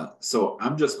 So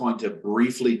I'm just going to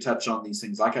briefly touch on these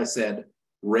things. Like I said,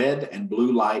 red and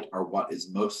blue light are what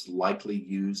is most likely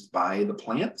used by the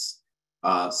plants.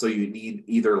 So you need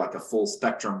either like a full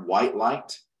spectrum white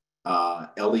light.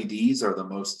 LEDs are the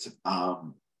most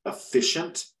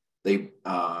efficient. They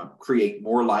create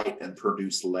more light and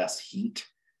produce less heat.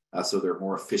 So they're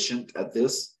more efficient at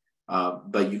this,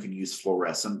 but you can use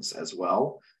fluorescence as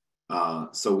well.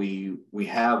 So we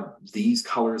have these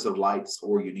colors of lights,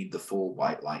 or you need the full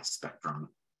white light spectrum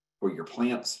for your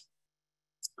plants.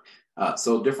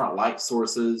 So different light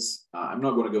sources. I'm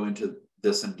not going to go into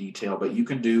this in detail, but you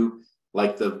can do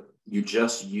like you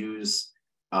just use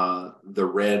the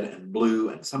red and blue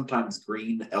and sometimes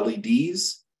green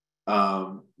LEDs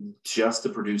just to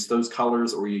produce those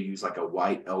colors, or you use like a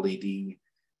white LED,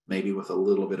 maybe with a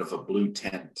little bit of a blue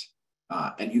tint.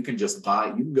 And you can just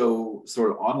you can go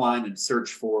sort of online and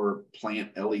search for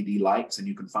plant LED lights, and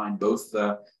you can find both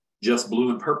the just blue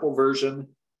and purple version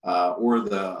or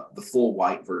the full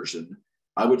white version.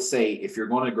 I would say if you're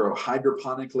going to grow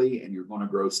hydroponically and you're going to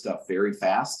grow stuff very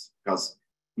fast, because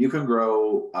you can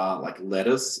grow like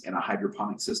lettuce in a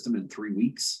hydroponic system in 3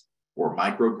 weeks, or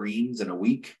microgreens in a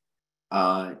week.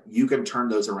 You can turn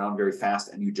those around very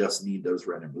fast, and you just need those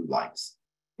red and blue lights.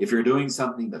 If you're doing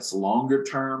something that's longer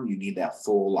term, you need that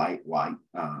full white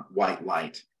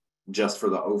light just for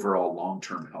the overall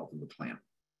long-term health of the plant.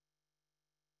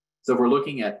 So if we're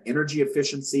looking at energy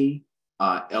efficiency,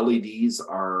 LEDs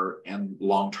are, and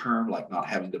long-term, like not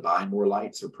having to buy more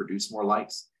lights or produce more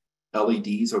lights,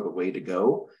 LEDs are the way to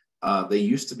go. They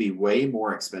used to be way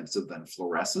more expensive than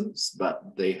fluorescents,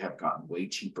 but they have gotten way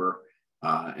cheaper.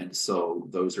 And so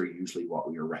those are usually what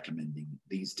we are recommending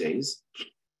these days.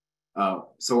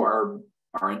 So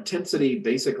our intensity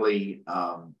basically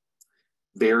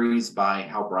varies by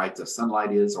how bright the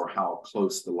sunlight is or how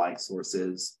close the light source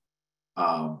is.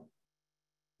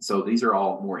 So these are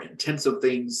all more intensive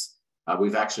things.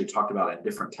 We've actually talked about in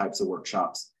different types of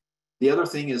workshops. The other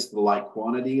thing is the light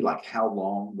quantity, like how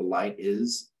long the light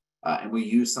is. And we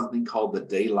use something called the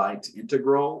daylight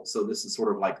integral. So this is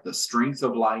sort of like the strength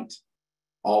of light,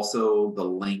 also the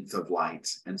length of light.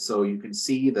 And so you can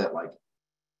see that like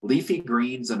leafy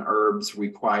greens and herbs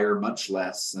require much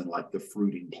less than like the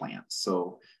fruiting plants.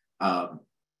 So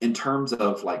in terms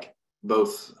of like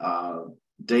both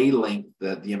day length,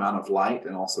 the amount of light,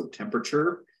 and also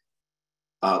temperature,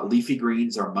 leafy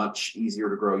greens are much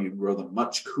easier to grow. You can grow them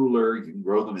much cooler. You can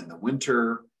grow them in the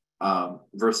winter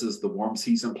versus the warm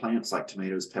season plants like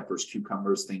tomatoes, peppers,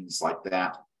 cucumbers, things like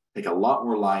that. Take a lot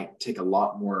more light, take a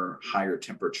lot more higher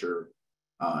temperature,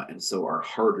 and so are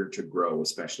harder to grow,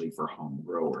 especially for home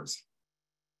growers.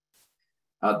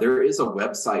 There is a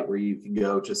website where you can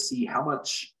go to see how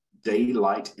much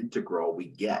daylight integral we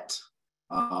get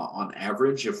on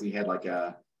average. If we had like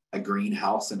a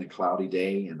greenhouse in a cloudy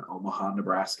day in Omaha,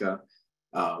 Nebraska,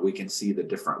 we can see the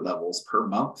different levels per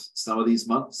month. Some of these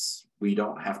months, we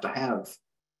don't have to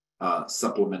have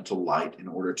supplemental light in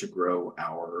order to grow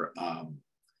our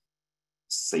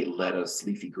say lettuce,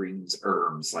 leafy greens,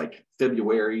 herbs. Like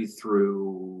February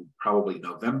through probably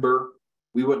November,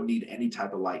 we wouldn't need any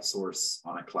type of light source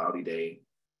on a cloudy day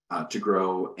to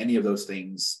grow any of those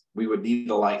things. We would need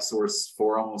a light source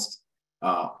for almost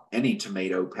any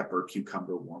tomato, pepper,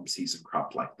 cucumber, warm season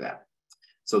crop like that.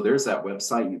 So there's that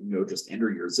website. You can go just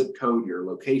enter your zip code, your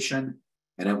location,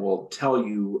 and it will tell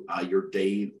you your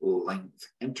day length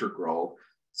integral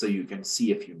so you can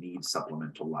see if you need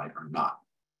supplemental light or not.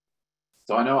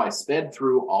 So I know I sped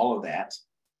through all of that.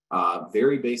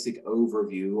 Very basic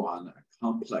overview on a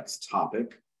complex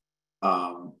topic.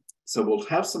 So we'll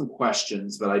have some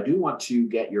questions, but I do want to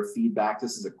get your feedback.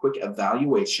 This is a quick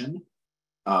evaluation.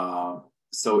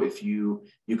 So if you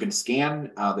can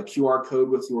scan the QR code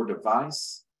with your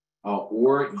device,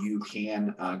 or you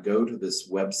can go to this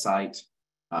website,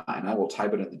 and I will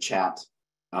type it in the chat.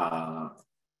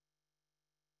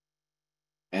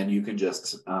 And you can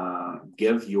just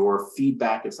give your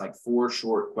feedback. It's like 4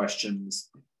 short questions.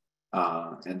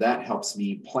 And that helps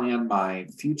me plan my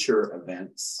future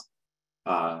events.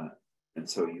 And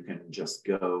so you can just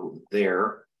go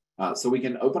there. So we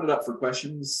can open it up for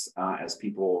questions as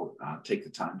people take the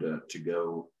time to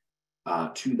go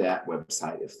to that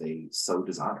website if they so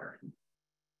desire.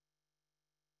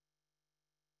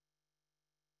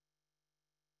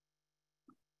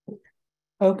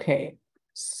 Okay,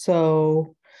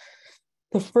 so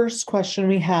the first question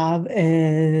we have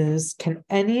is, can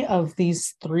any of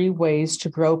these 3 ways to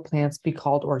grow plants be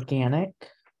called organic?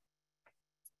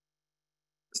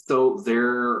 So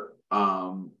there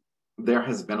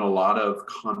has been a lot of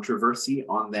controversy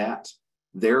on that.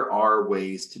 There are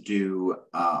ways to do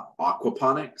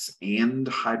aquaponics and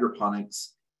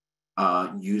hydroponics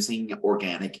using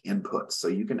organic inputs. So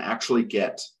you can actually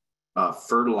get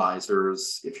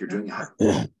fertilizers if you're doing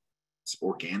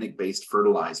organic-based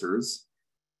fertilizers.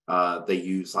 They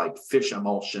use like fish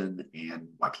emulsion and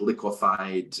like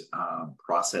liquefied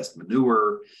processed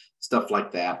manure, stuff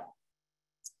like that.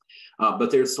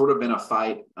 But there's sort of been a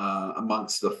fight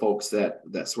amongst the folks that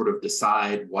sort of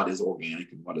decide what is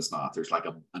organic and what is not. There's like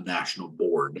a national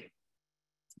board.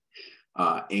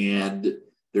 And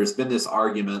there's been this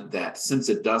argument that since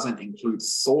it doesn't include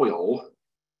soil,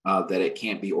 that it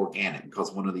can't be organic,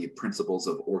 because one of the principles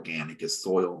of organic is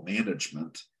soil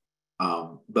management.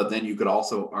 But then you could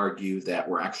also argue that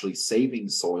we're actually saving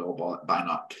soil by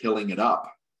not tilling it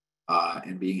up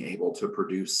and being able to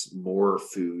produce more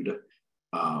food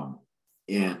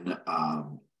in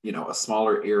a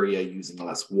smaller area using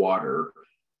less water.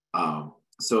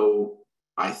 So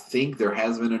I think there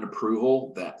has been an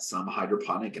approval that some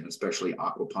hydroponic and especially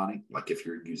aquaponic, like if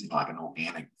you're using like an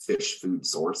organic fish food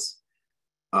source,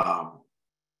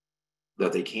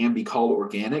 that they can be called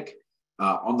organic.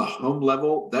 On the home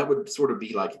level, that would sort of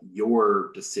be like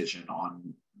your decision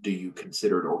on, do you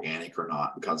consider it organic or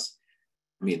not? Because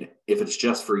I mean, if it's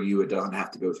just for you, it doesn't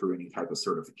have to go through any type of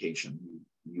certification.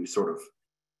 You sort of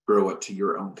grow it to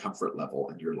your own comfort level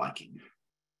and your liking.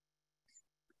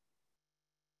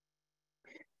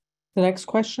 The next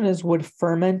question is, would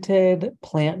fermented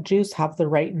plant juice have the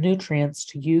right nutrients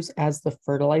to use as the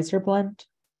fertilizer blend?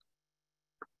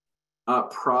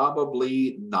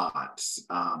 Probably not,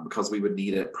 because we would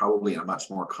need it probably in a much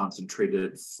more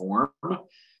concentrated form.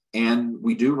 And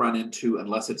we do run into,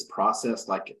 unless it's processed,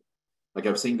 like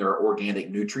I've seen, there are organic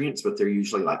nutrients, but they're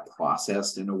usually like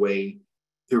processed in a way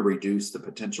to reduce the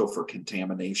potential for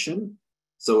contamination.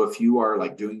 So if you are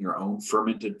like doing your own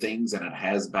fermented things and it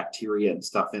has bacteria and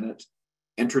stuff in it,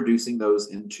 introducing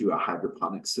those into a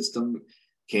hydroponic system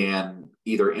can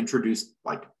either introduce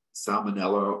like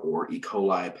salmonella or E.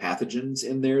 coli pathogens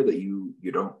in there that you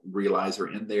don't realize are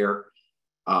in there.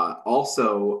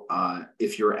 Also,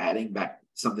 if you're adding back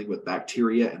something with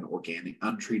bacteria and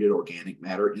untreated organic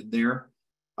matter in there,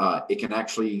 it can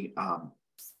actually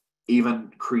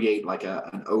even create like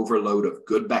an overload of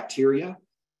good bacteria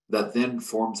that then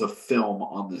forms a film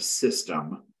on the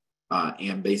system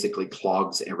and basically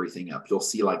clogs everything up. You'll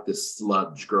see like this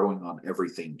sludge growing on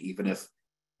everything, even if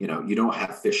you don't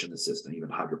have fish in the system. Even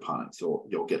hydroponics,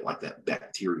 you'll get like that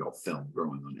bacterial film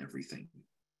growing on everything.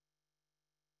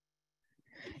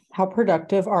 How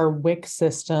productive are wick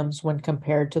systems when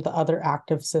compared to the other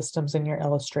active systems in your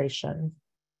illustration?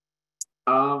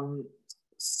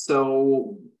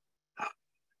 So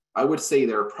I would say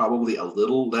they're probably a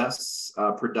little less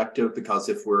productive, because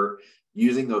if we're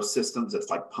using those systems, it's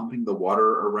like pumping the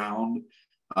water around,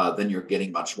 then you're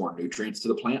getting much more nutrients to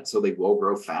the plant, so they will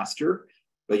grow faster.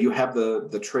 But you have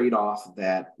the trade-off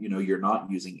that you're not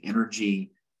using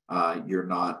energy, you're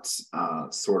not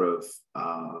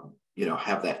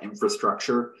have that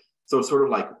infrastructure. So it's sort of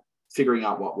like figuring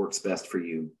out what works best for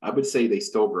you. I would say they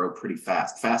still grow pretty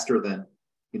fast, faster than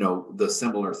the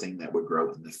similar thing that would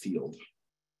grow in the field.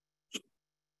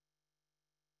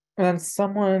 And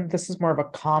this is more of a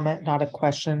comment, not a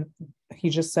question. He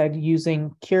just said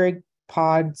using Keurig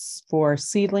pods for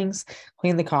seedlings,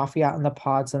 clean the coffee out in the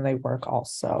pods, and they work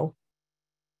also.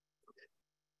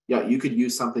 Yeah, you could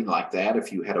use something like that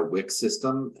if you had a wick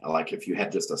system, like if you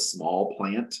had just a small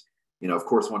plant. Of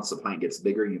course, once the plant gets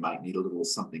bigger, you might need a little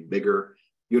something bigger.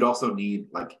 You'd also need,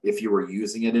 like, if you were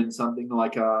using it in something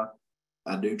like a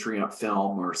a nutrient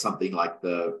film or something like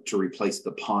to replace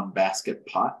the pond basket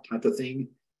pot type of thing,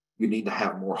 you need to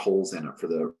have more holes in it for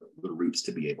the roots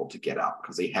to be able to get out,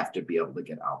 because they have to be able to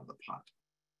get out of the pot.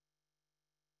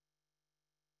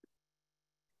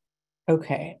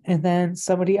 Okay. And then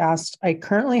somebody asked, I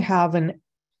currently have an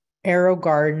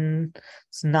AeroGarden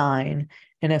 9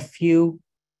 and a few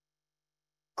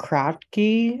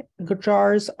Kratky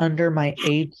jars under my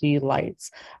AG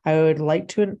lights. I would like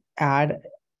to add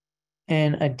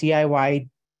in a DIY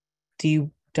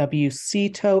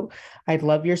DWC tote. I'd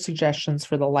love your suggestions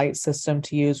for the light system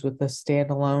to use with the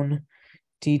standalone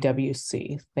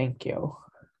DWC. Thank you.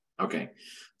 Okay.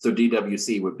 So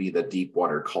DWC would be the deep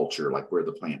water culture, like where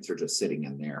the plants are just sitting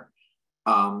in there.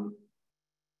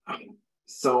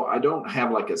 So I don't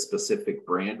have like a specific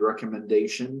brand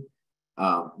recommendation,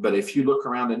 but if you look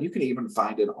around, and you can even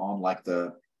find it on like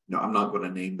I'm not going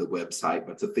to name the website,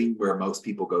 but the thing where most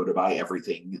people go to buy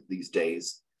everything these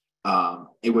days,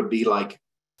 it would be like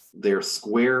their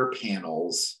square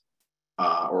panels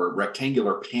or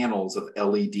rectangular panels of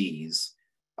LEDs.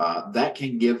 That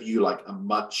can give you like a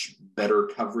much better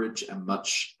coverage and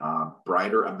much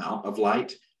brighter amount of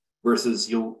light, versus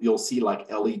you'll see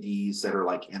like LEDs that are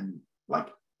like in like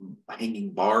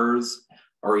hanging bars,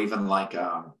 or even like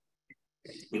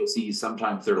you'll see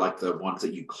sometimes they're like the ones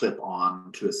that you clip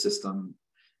on to a system,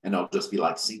 and they'll just be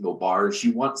like single bars.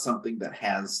 You want something that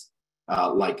has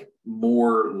like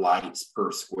more lights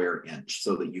per square inch,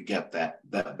 so that you get that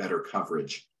better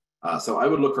coverage. So I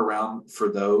would look around for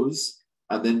those.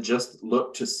 And then just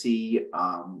look to see,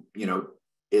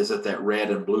 is it that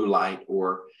red and blue light,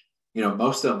 or,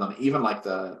 most of them, even like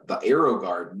the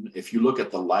AeroGarden, if you look at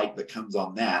the light that comes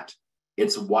on that,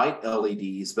 it's white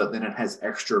LEDs, but then it has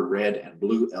extra red and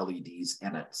blue LEDs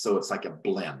in it. So it's like a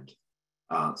blend.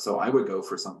 So I would go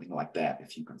for something like that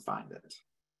if you can find it.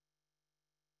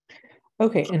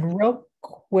 Okay, and real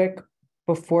quick,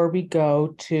 before we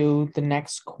go to the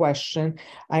next question,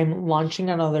 I'm launching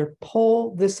another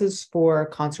poll. This is for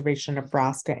Conservation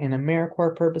Nebraska and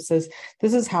AmeriCorps purposes.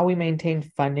 This is how we maintain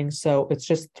funding. So it's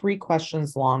just 3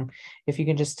 questions long. If you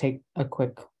can just take a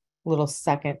quick little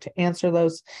second to answer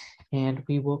those, and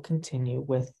we will continue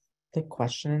with the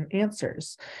question and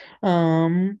answers.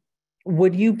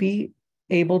 Would you be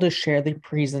able to share the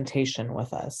presentation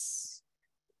with us?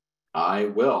 I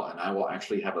will, and I will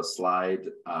actually have a slide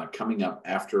coming up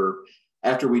after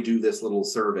we do this little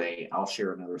survey. I'll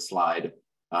share another slide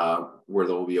where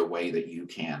there will be a way that you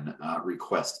can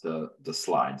request the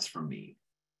slides from me.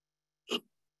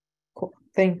 Cool,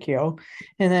 thank you.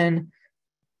 And then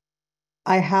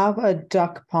I have a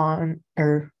duck pond,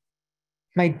 or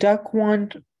my duck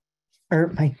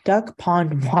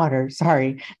pond water,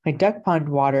 sorry, my duck pond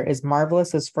water is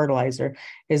marvelous as fertilizer.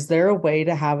 Is there a way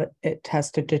to have it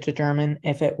tested to determine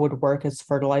if it would work as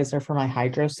fertilizer for my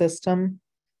hydro system?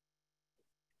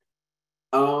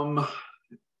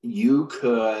 You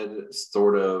could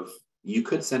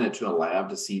send it to a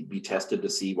lab to be tested to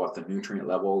see what the nutrient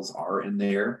levels are in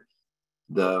there.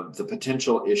 The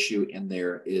potential issue in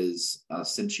there is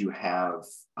since you have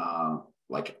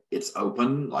like it's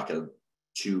open like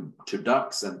to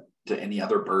ducks and to any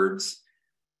other birds,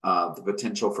 the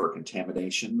potential for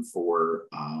contamination for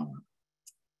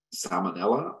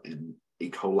salmonella and E.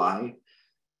 coli.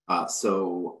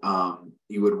 So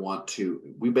you would want to,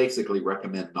 we basically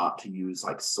recommend not to use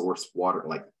like source water,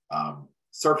 like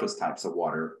surface types of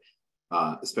water,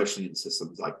 especially in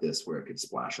systems like this where it could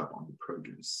splash up on the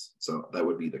produce. So that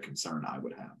would be the concern I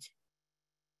would have.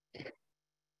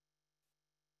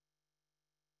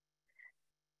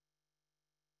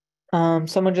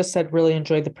 Someone just said really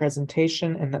enjoyed the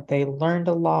presentation and that they learned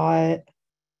a lot.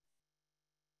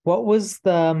 What was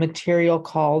the material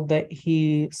called that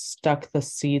he stuck the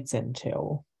seeds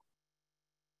into?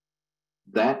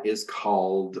 That is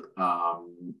called,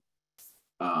 I'm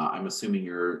assuming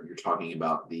you're talking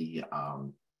about the,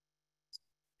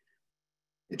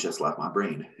 it just left my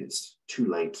brain. It's too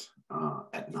late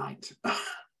at night.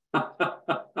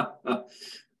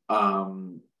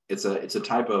 It's a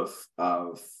type of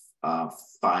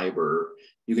fiber.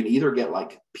 You can either get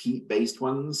like peat-based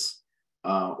ones,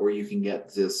 or you can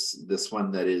get this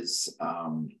one that is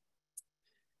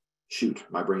shoot,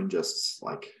 my brain just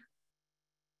like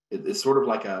it's sort of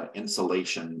like a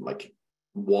insulation, like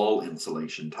wall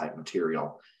insulation type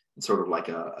material. It's sort of like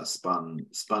a spun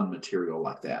material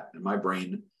like that. And my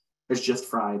brain is just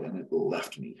fried and it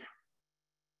left me.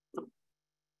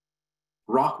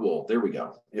 Rock wool, there we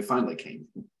go. It finally came.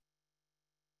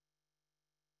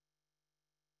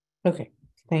 Okay,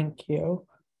 thank you.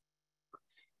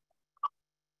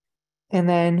 And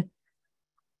then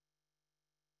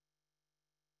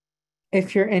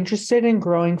If you're interested in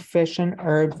growing fish and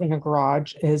herbs in a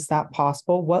garage, is that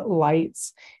possible? What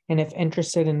lights, and if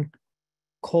interested in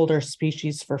colder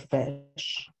species for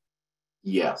fish?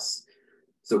 Yes.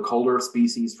 So colder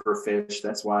species for fish,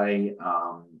 that's why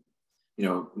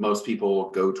most people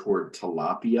go toward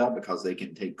tilapia because they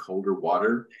can take colder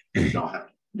water. You don't have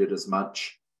to heat it as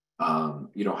much.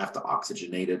 You don't have to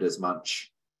oxygenate it as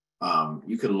much.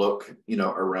 You could look,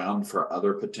 around for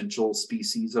other potential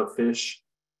species of fish.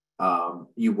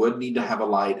 You would need to have a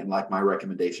light, and like my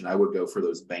recommendation, I would go for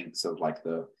those banks of like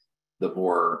the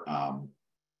more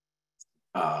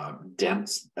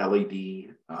dense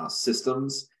LED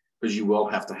systems, because you will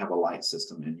have to have a light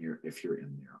system if you're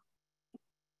in there.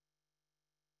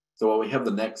 So while we have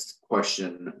the next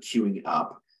question queuing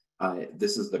up,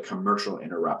 this is the commercial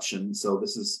interruption. So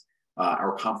this is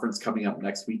our conference coming up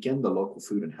next weekend, the Local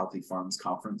Food and Healthy Farms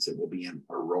Conference. It will be in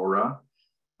Aurora,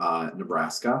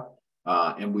 Nebraska.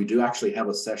 And we do actually have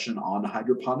a session on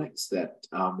hydroponics that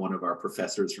one of our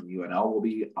professors from UNL will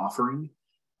be offering.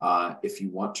 If you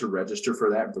want to register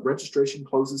for that, the registration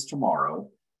closes tomorrow,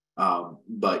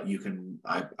 but you can,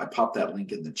 I popped that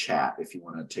link in the chat if you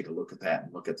want to take a look at that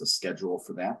and look at the schedule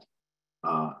for that.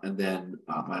 And then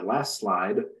my last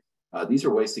slide, these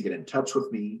are ways to get in touch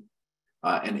with me.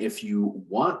 And if you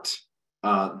want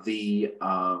the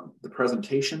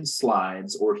presentation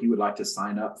slides, or if you would like to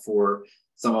sign up for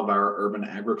some of our urban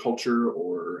agriculture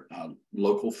or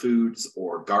local foods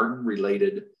or garden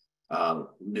related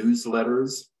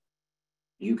newsletters,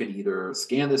 you can either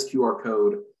scan this QR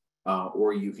code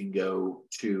or you can go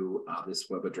to this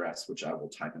web address, which I will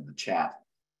type in the chat.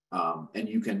 And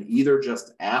you can either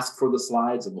just ask for the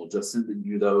slides and we'll just send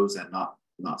you those and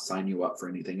not sign you up for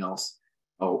anything else,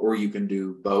 or you can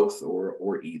do both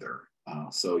or either.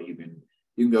 So you can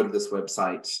go to this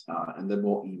website and then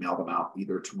we'll email them out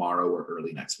either tomorrow or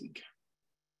early next week.